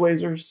 Portland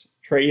Trailblazers.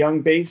 Trae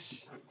Young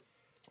base.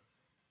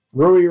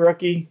 Rui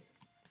rookie.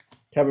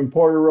 Kevin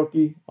Porter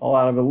rookie. All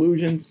out of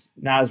Illusions.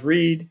 Naz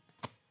Reid.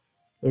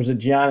 There's a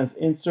Giannis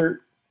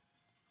insert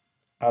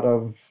out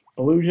of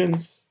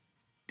Illusions.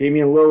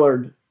 Damian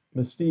Lillard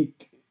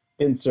Mystique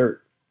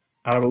insert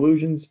out of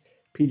Illusions.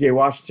 PJ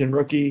Washington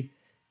rookie.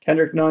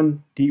 Kendrick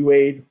Nunn,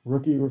 D-Wade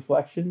rookie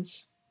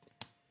reflections.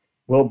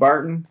 Will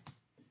Barton.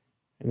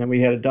 And then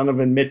we had a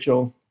Donovan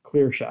Mitchell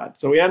clear shot.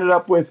 So we ended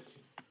up with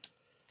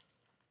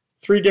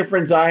 3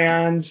 different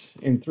Zions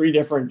and 3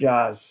 different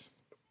Jaws.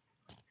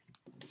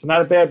 So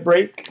not a bad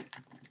break.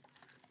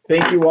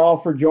 Thank you all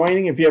for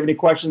joining. If you have any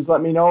questions,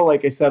 let me know.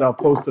 Like I said, I'll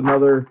post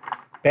another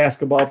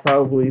basketball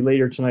probably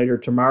later tonight or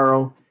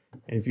tomorrow.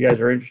 And if you guys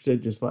are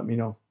interested, just let me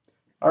know.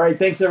 All right,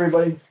 thanks,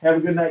 everybody. Have a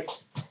good night.